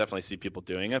necessarily. I definitely see people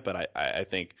doing it, but I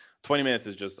think 20 minutes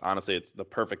is just, honestly, it's the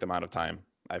perfect amount of time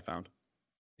I found.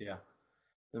 Yeah.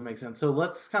 That makes sense. So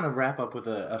let's kind of wrap up with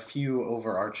a few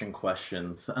overarching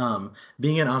questions.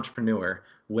 Being an entrepreneur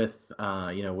with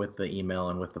the email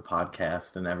and with the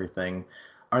podcast and everything,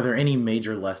 are there any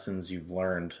major lessons you've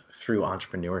learned through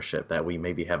entrepreneurship that we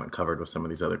maybe haven't covered with some of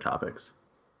these other topics?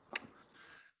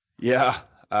 Yeah.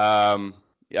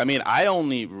 I mean, I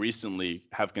only recently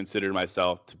have considered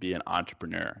myself to be an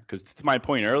entrepreneur, because to my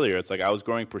point earlier, it's like I was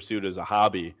growing Pursuit as a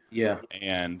hobby. Yeah.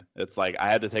 And it's like I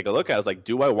had to take a look at it. I was like,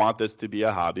 do I want this to be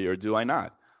a hobby or do I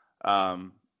not?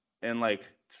 And like,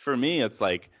 for me, it's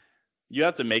like you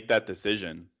have to make that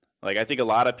decision. Like, I think a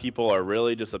lot of people are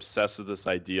really just obsessed with this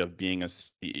idea of being a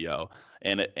CEO.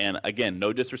 And again,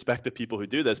 no disrespect to people who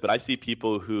do this, but I see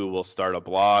people who will start a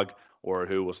blog or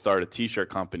who will start a t-shirt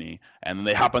company, and then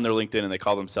they hop on their LinkedIn and they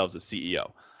call themselves a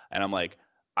CEO. And I'm like,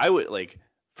 I would, like,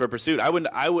 for Pursuit, I would,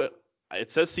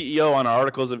 it says CEO on our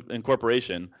articles of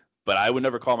incorporation, but I would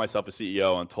never call myself a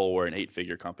CEO until we're an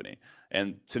 8-figure company.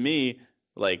 And to me,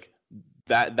 like,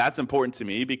 that's important to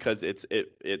me because it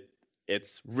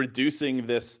it's reducing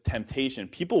this temptation.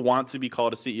 People want to be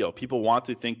called a CEO. People want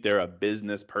to think they're a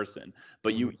business person,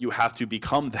 but you have to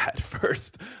become that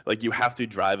first. Like, you have to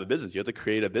drive a business. You have to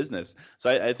create a business. So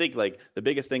I think like the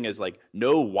biggest thing is like,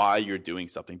 know why you're doing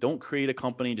something. Don't create a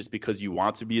company just because you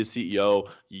want to be a CEO.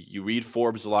 You read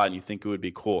Forbes a lot and you think it would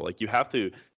be cool. Like, you have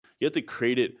to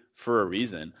create it for a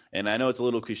reason. And I know it's a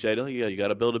little cliche. Like, yeah, you got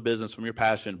to build a business from your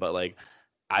passion, but like,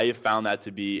 I have found that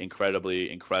to be incredibly,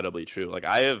 incredibly true. Like,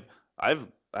 I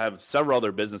have several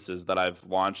other businesses that I've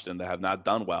launched and that have not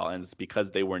done well, and it's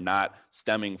because they were not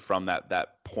stemming from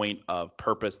that point of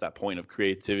purpose, that point of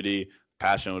creativity,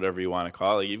 passion, whatever you want to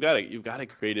call it. Like, you've got to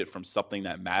create it from something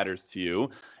that matters to you,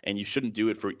 and you shouldn't do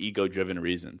it for ego-driven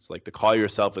reasons, like to call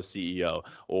yourself a CEO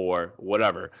or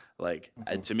whatever. Like,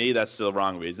 to me, that's the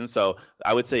wrong reason. So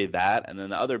I would say that, and then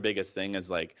the other biggest thing is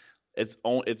like,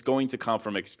 it's going to come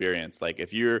from experience. Like,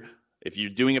 if you're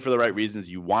doing it for the right reasons,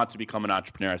 you want to become an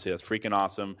entrepreneur, I say that's freaking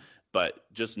awesome. But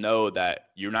just know that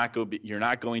you're not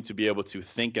going to be able to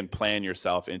think and plan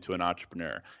yourself into an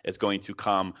entrepreneur. It's going to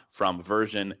come from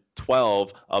version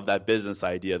 12 of that business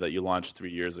idea that you launched 3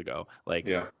 years ago. Like,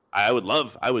 yeah. I would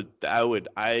love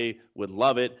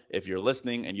it if you're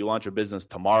listening and you launch a business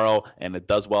tomorrow and it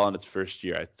does well in its first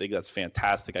year. I think that's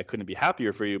fantastic. I couldn't be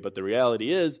happier for you. But the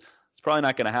reality is, it's probably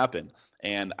not going to happen.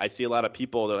 And I see a lot of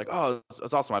people, they're like, oh,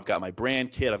 it's awesome. I've got my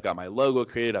brand kit. I've got my logo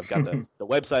created. I've got the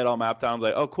website all mapped out. I'm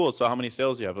like, oh, cool. So how many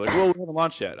sales do you have? They're like, well, we haven't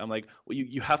launched yet. I'm like, well,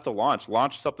 you have to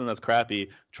launch something that's crappy,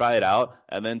 try it out,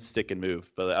 and then stick and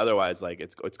move. But otherwise, like,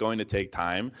 it's going to take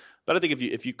time. But I think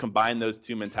if you combine those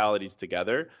two mentalities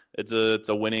together, it's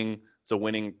a winning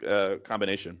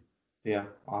combination. Yeah.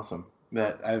 Awesome.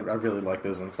 I really like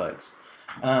those insights.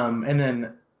 And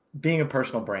then, being a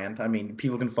personal brand, I mean,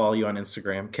 people can follow you on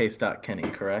Instagram, case.kenny,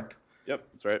 correct? Yep,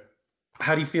 that's right.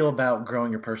 How do you feel about growing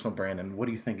your personal brand, and what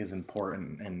do you think is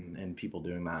important in people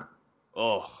doing that?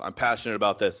 Oh, I'm passionate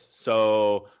about this.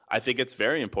 So I think it's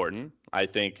very important. I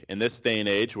think in this day and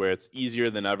age where it's easier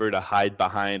than ever to hide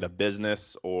behind a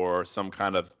business or some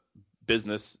kind of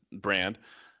business brand,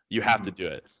 you have to do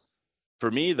it.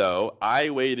 For me, though,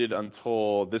 I waited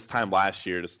until this time last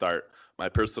year to start my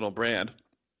personal brand.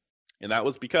 And that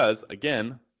was because,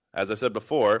 again, as I said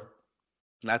before,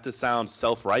 not to sound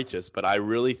self-righteous, but I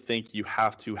really think you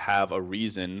have to have a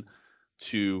reason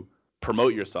to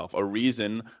promote yourself, a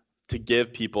reason to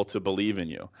give people to believe in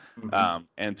you.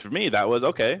 And for me, that was,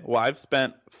 okay, well, I've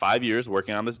spent 5 years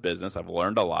working on this business. I've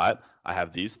learned a lot. I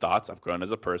have these thoughts. I've grown as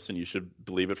a person. You should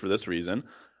believe it for this reason.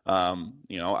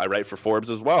 I write for Forbes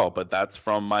as well, but that's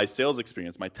from my sales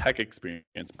experience, my tech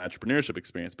experience, my entrepreneurship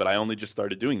experience. But I only just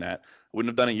started doing that. I wouldn't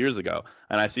have done it years ago.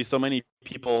 And I see so many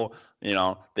people,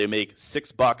 they make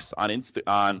 $6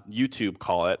 on YouTube,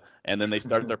 call it, and then they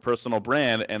start their personal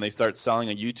brand and they start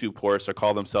selling a YouTube course or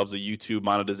call themselves a YouTube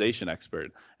monetization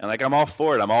expert. And like, I'm all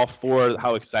for it. I'm all for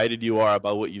how excited you are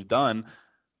about what you've done.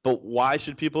 But why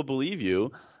should people believe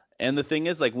you? And the thing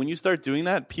is, like, when you start doing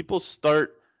that, people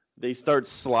start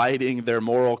sliding their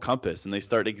moral compass and they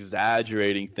start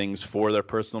exaggerating things for their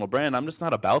personal brand. I'm just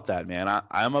not about that, man.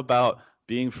 I'm about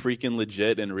being freaking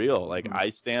legit and real. Like, I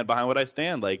stand behind what I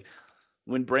stand. Like,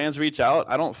 when brands reach out,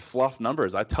 I don't fluff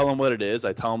numbers. I tell them what it is.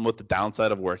 I tell them what the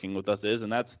downside of working with us is,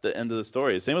 and that's the end of the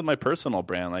story. Same with my personal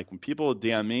brand. Like, when people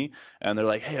DM me and they're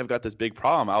like, hey, I've got this big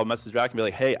problem, I'll message back and be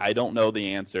like, hey, I don't know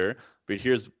the answer, but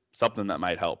here's something that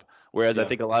might help. Whereas I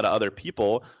think a lot of other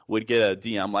people would get a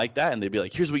DM like that and they'd be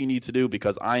like, here's what you need to do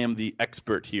because I am the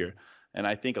expert here. And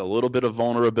I think a little bit of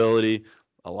vulnerability,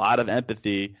 a lot of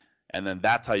empathy, and then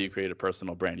that's how you create a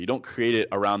personal brand. You don't create it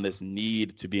around this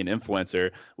need to be an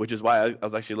influencer, which is why I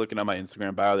was actually looking at my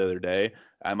Instagram bio the other day.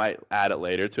 I might add it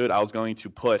later to it. I was going to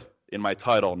put in my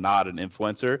title, not an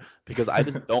influencer, because I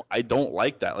just don't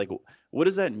like that. Like, what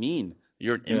does that mean?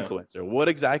 You're an influencer. Yeah. What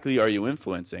exactly are you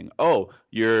influencing? Oh,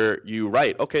 you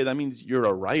write. Okay, that means you're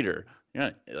a writer. You're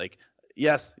not, like,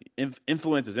 yes,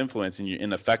 influence is influence, and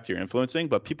in effect you're influencing.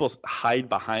 But people hide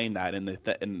behind that,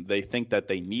 and they think that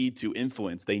they need to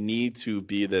influence. They need to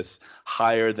be this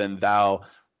higher than thou,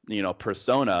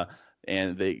 persona.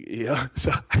 And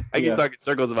so I can talk in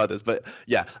circles about this, but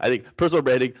yeah, I think personal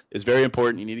branding is very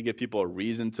important. You need to give people a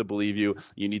reason to believe you.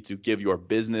 You need to give your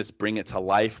business, bring it to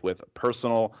life with a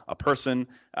person.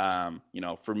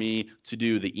 For me to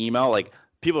do the email, like,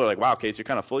 people are like, wow, Case, you're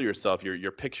kind of full of yourself.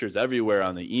 Your pictures everywhere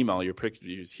on the email, your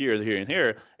pictures here, and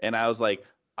here. And I was like,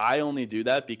 I only do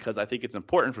that because I think it's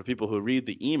important for people who read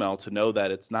the email to know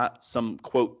that it's not some,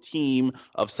 quote, team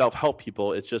of self-help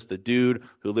people. It's just a dude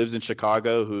who lives in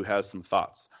Chicago who has some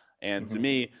thoughts. And to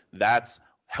me, that's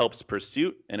helps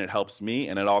Pursuit, and it helps me,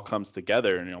 and it all comes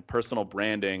together. And, personal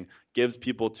branding gives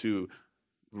people to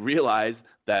realize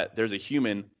that there's a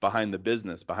human behind the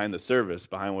business, behind the service,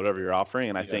 behind whatever you're offering.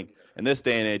 And I think in this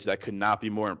day and age, that could not be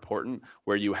more important,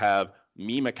 where you have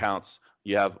meme accounts.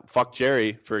 You have Fuck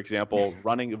Jerry, for example,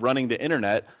 running the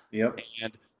internet. Yep.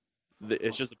 And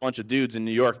it's just a bunch of dudes in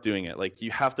New York doing it. Like,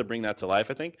 you have to bring that to life,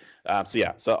 I think.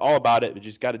 So all about it. You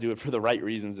just got to do it for the right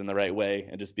reasons in the right way,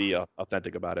 and just be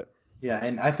authentic about it. Yeah,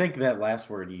 and I think that last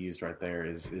word you used right there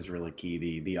is really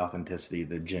key, the authenticity,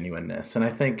 the genuineness. And I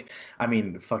think, I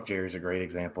mean, Fuck Jerry's a great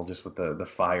example, just with the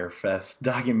Fyre Fest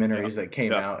documentaries that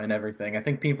came out and everything. I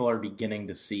think people are beginning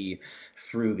to see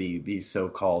through these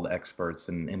so-called experts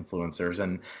and influencers,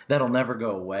 and that'll never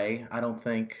go away, I don't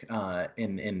think,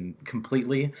 in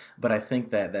completely. But I think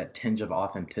that tinge of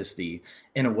authenticity,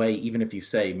 in a way, even if you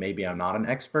say maybe I'm not an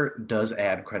expert, does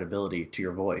add credibility to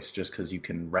your voice, just because you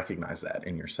can recognize that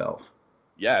in yourself.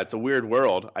 Yeah, it's a weird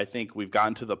world. I think we've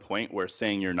gotten to the point where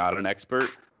saying you're not an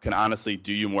expert can honestly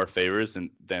do you more favors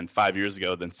than 5 years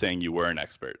ago than saying you were an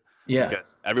expert. Yeah.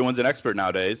 Because everyone's an expert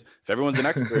nowadays. If everyone's an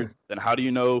expert, then how do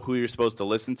you know who you're supposed to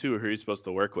listen to or who you're supposed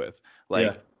to work with?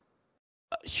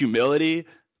 Humility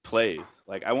plays.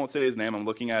 Like, I won't say his name. I'm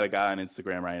looking at a guy on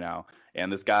Instagram right now,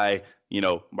 and this guy,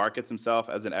 markets himself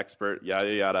as an expert,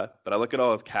 yada, yada. But I look at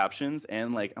all his captions,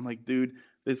 and I'm like, dude,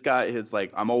 this guy is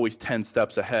like, I'm always 10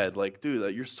 steps ahead. Like,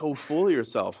 dude, you're so full of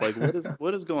yourself. Like,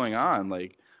 what is going on?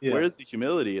 Like, where is the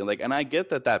humility? And I get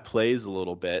that plays a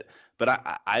little bit,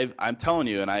 but I'm telling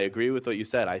you, and I agree with what you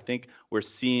said. I think we're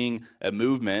seeing a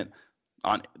movement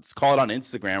let's call it on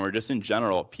Instagram or just in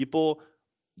general. People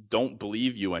don't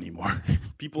believe you anymore.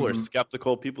 People are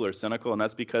skeptical. People are cynical. And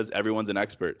that's because everyone's an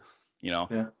expert.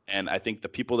 And I think the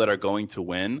people that are going to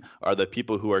win are the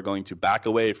people who are going to back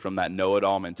away from that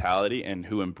know-it-all mentality and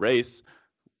who embrace,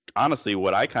 honestly,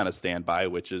 what I kind of stand by,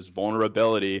 which is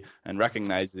vulnerability and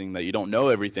recognizing that you don't know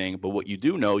everything, but what you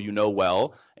do know, you know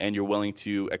well, and you're willing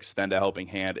to extend a helping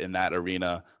hand in that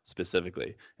arena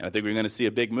specifically. And I think we're going to see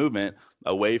a big movement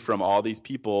away from all these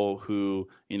people who,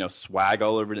 swag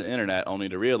all over the internet, only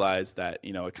to realize that,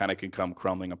 it kind of can come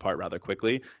crumbling apart rather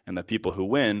quickly. And the people who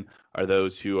win are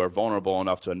those who are vulnerable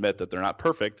enough to admit that they're not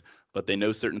perfect, but they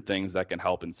know certain things that can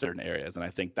help in certain areas. And I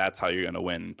think that's how you're going to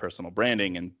win personal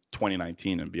branding in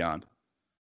 2019 and beyond.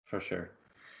 For sure.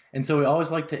 And so we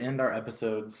always like to end our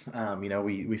episodes.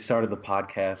 We started the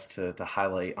podcast to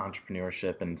highlight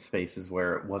entrepreneurship in spaces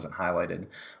where it wasn't highlighted.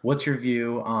 What's your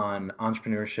view on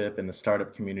entrepreneurship in the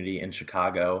startup community in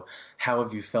Chicago? How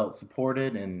have you felt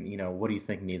supported? And, what do you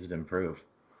think needs to improve?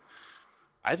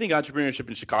 I think entrepreneurship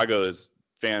in Chicago is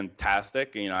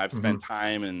fantastic. I've spent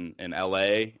time in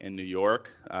LA, in New York,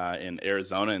 in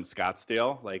Arizona, in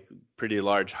Scottsdale, like pretty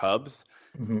large hubs.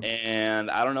 And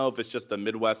I don't know if it's just a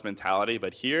Midwest mentality,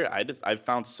 but here I've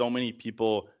found so many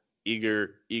people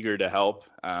eager to help.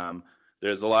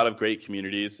 There's a lot of great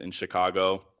communities in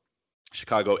Chicago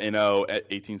Inno at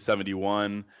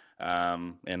 1871,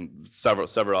 and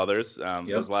several others.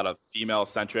 There's a lot of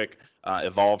female-centric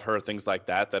Evolve Her, things like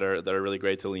that are really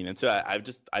great to lean into.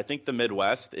 I think the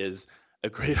Midwest is a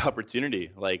great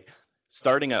opportunity. Like,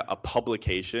 starting a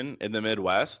publication in the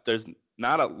Midwest, there's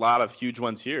not a lot of huge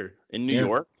ones here. In New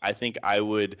York, I think I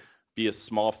would be a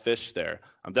small fish there.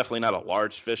 I'm definitely not a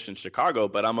large fish in Chicago,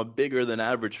 but I'm a bigger than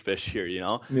average fish here,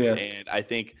 And I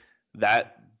think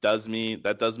that serves me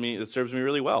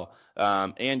really well.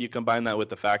 And you combine that with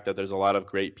the fact that there's a lot of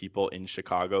great people in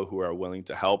Chicago who are willing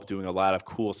to help, doing a lot of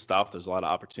cool stuff. There's a lot of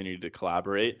opportunity to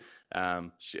collaborate.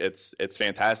 It's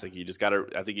fantastic.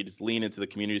 I think you just lean into the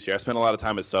communities here. I spent a lot of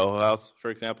time at Soho House,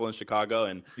 for example, in Chicago.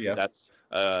 And that's,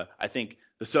 I think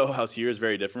the Soho House here is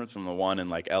very different from the one in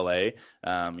LA.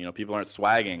 People aren't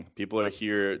swagging. People are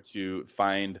here to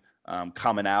find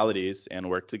commonalities and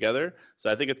work together. So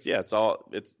I think it's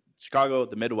Chicago,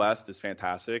 the Midwest is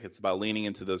fantastic. It's about leaning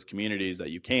into those communities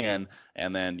that you can,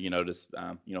 and then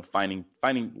finding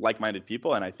like-minded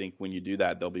people. And I think when you do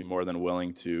that, they'll be more than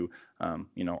willing to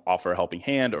offer a helping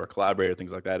hand or collaborate or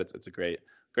things like that. It's a great,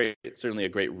 certainly a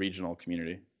great regional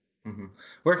community.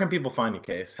 Where can people find you,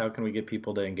 Case? How can we get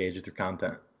people to engage with your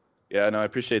content? Yeah, no, I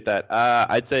appreciate that.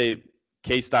 I'd say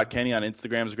case.kenny on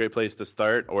Instagram is a great place to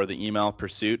start, or the email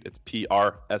Pursuit. It's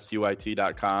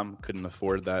PRSUIT.com. Couldn't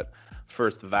afford that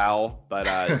first vowel, but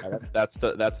that's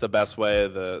the best way.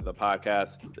 The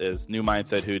podcast is New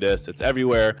Mindset Who Dis. It's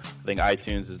everywhere. I think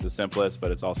iTunes is the simplest,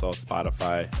 but it's also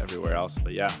Spotify, everywhere else.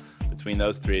 But yeah, between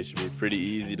those three, it should be pretty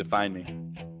easy to find me.